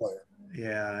soccer player.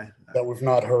 Yeah, that we've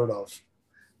not heard of.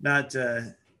 Not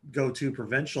go too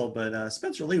provincial, but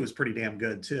Spencer Lee was pretty damn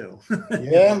good too.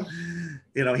 Yeah,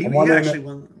 he I'm actually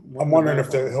won. I'm wondering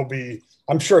if he'll be.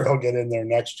 I'm sure he'll get in there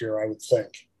next year. I would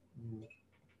think.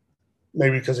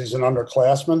 Maybe because he's an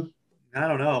underclassman. I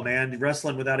don't know, man.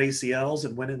 Wrestling without ACLs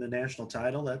and winning the national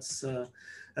title, that's kind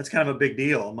of a big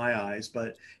deal in my eyes.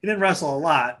 But he didn't wrestle a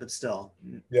lot, but still.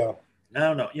 Yeah. I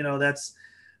don't know.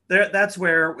 That's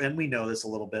where, and we know this a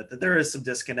little bit, that there is some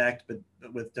disconnect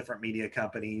with different media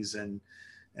companies and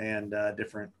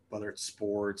different, whether it's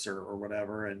sports or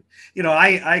whatever. And,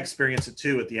 I experience it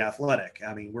too at The Athletic.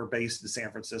 I mean, we're based in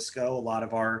San Francisco. A lot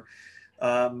of our,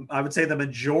 I would say the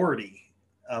majority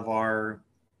of our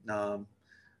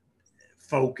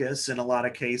focus in a lot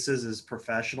of cases is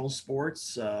professional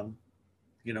sports.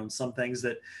 Some things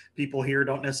that people here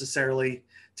don't necessarily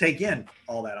take in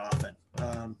all that often.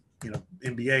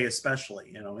 NBA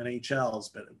especially, NHL has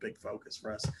been a big focus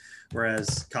for us,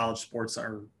 whereas college sports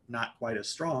are not quite as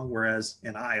strong. Whereas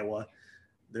in Iowa,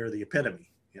 they're the epitome,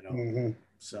 Mm-hmm.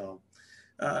 So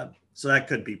that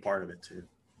could be part of it too.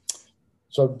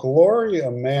 So Glory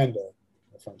Amanda,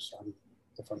 if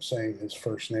I'm saying his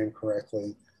first name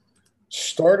correctly,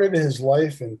 started his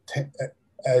life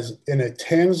as in a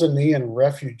Tanzanian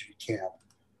refugee camp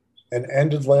and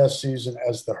ended last season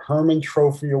as the Herman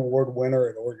Trophy Award winner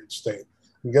at Oregon State.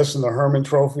 I'm guessing the Herman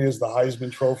Trophy is the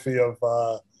Heisman Trophy of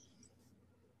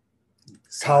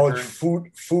college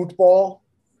football.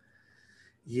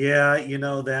 Yeah,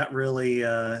 that really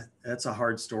that's a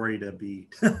hard story to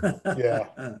beat. Yeah,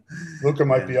 Luka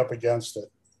might be up against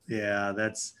it. Yeah,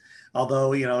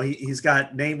 although he's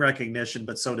got name recognition,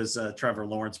 but so does Trevor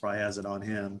Lawrence. Probably has it on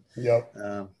him. Yep.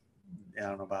 I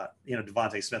don't know about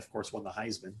Devontae Smith, of course, won the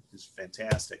Heisman. He was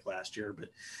fantastic last year, but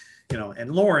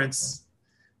and Lawrence,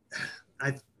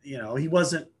 he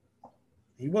wasn't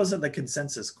the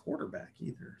consensus quarterback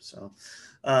either. So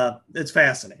it's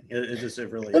fascinating. It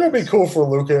really. It'll be cool for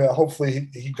Luka. Hopefully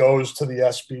he goes to the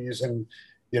ESPYs and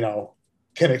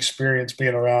can experience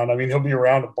being around. I mean, he'll be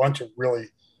around a bunch of really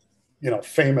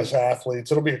famous athletes.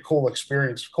 It'll be a cool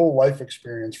experience, cool life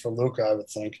experience for Luka, I would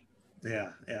think.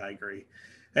 Yeah, I agree.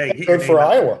 Hey, good for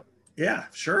Iowa. Yeah,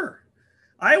 sure.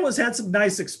 Iowa's had some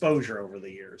nice exposure over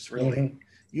the years, really. Mm-hmm.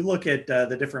 You look at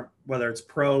the different, whether it's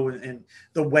pro and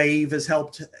the Wave has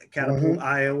helped catapult mm-hmm.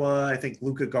 Iowa. I think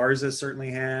Luka Garza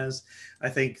certainly has. I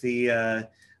think the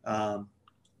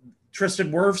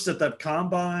Tristan Wirfs at the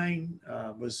Combine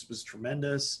was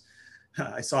tremendous.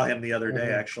 I saw him the other day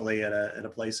mm-hmm. actually at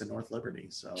a place in North Liberty.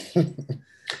 So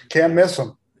can't miss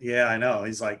him. Yeah, I know.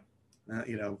 He's like,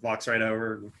 walks right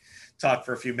over and talk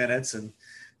for a few minutes, and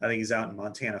I think he's out in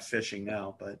Montana fishing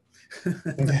now, but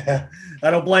yeah. I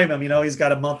don't blame him. He's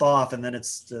got a month off, and then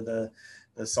it's to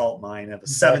the salt mine of a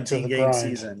 17-game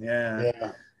season.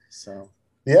 Yeah. So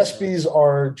the ESPYs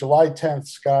are July 10th,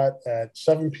 Scott, at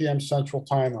 7 p.m. Central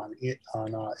Time on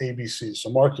ABC.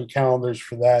 So mark your calendars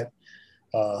for that.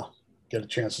 Get a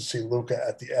chance to see Luka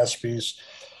at the ESPYs.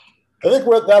 I think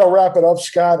that'll wrap it up,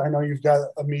 Scott. I know you've got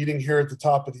a meeting here at the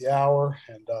top of the hour,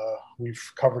 and we've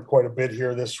covered quite a bit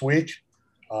here this week.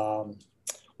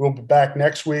 We'll be back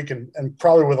next week and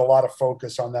probably with a lot of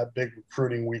focus on that big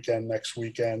recruiting weekend next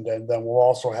weekend. And then we'll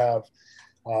also have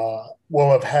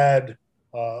had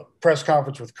press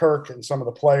conference with Kirk and some of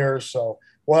the players. So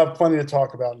we'll have plenty to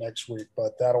talk about next week.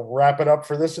 But that'll wrap it up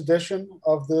for this edition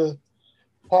of the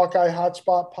Hawkeye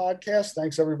Hotspot podcast.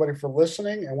 Thanks everybody for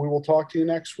listening, and we will talk to you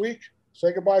next week.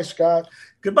 Say goodbye, Scott.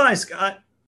 Goodbye, Scott.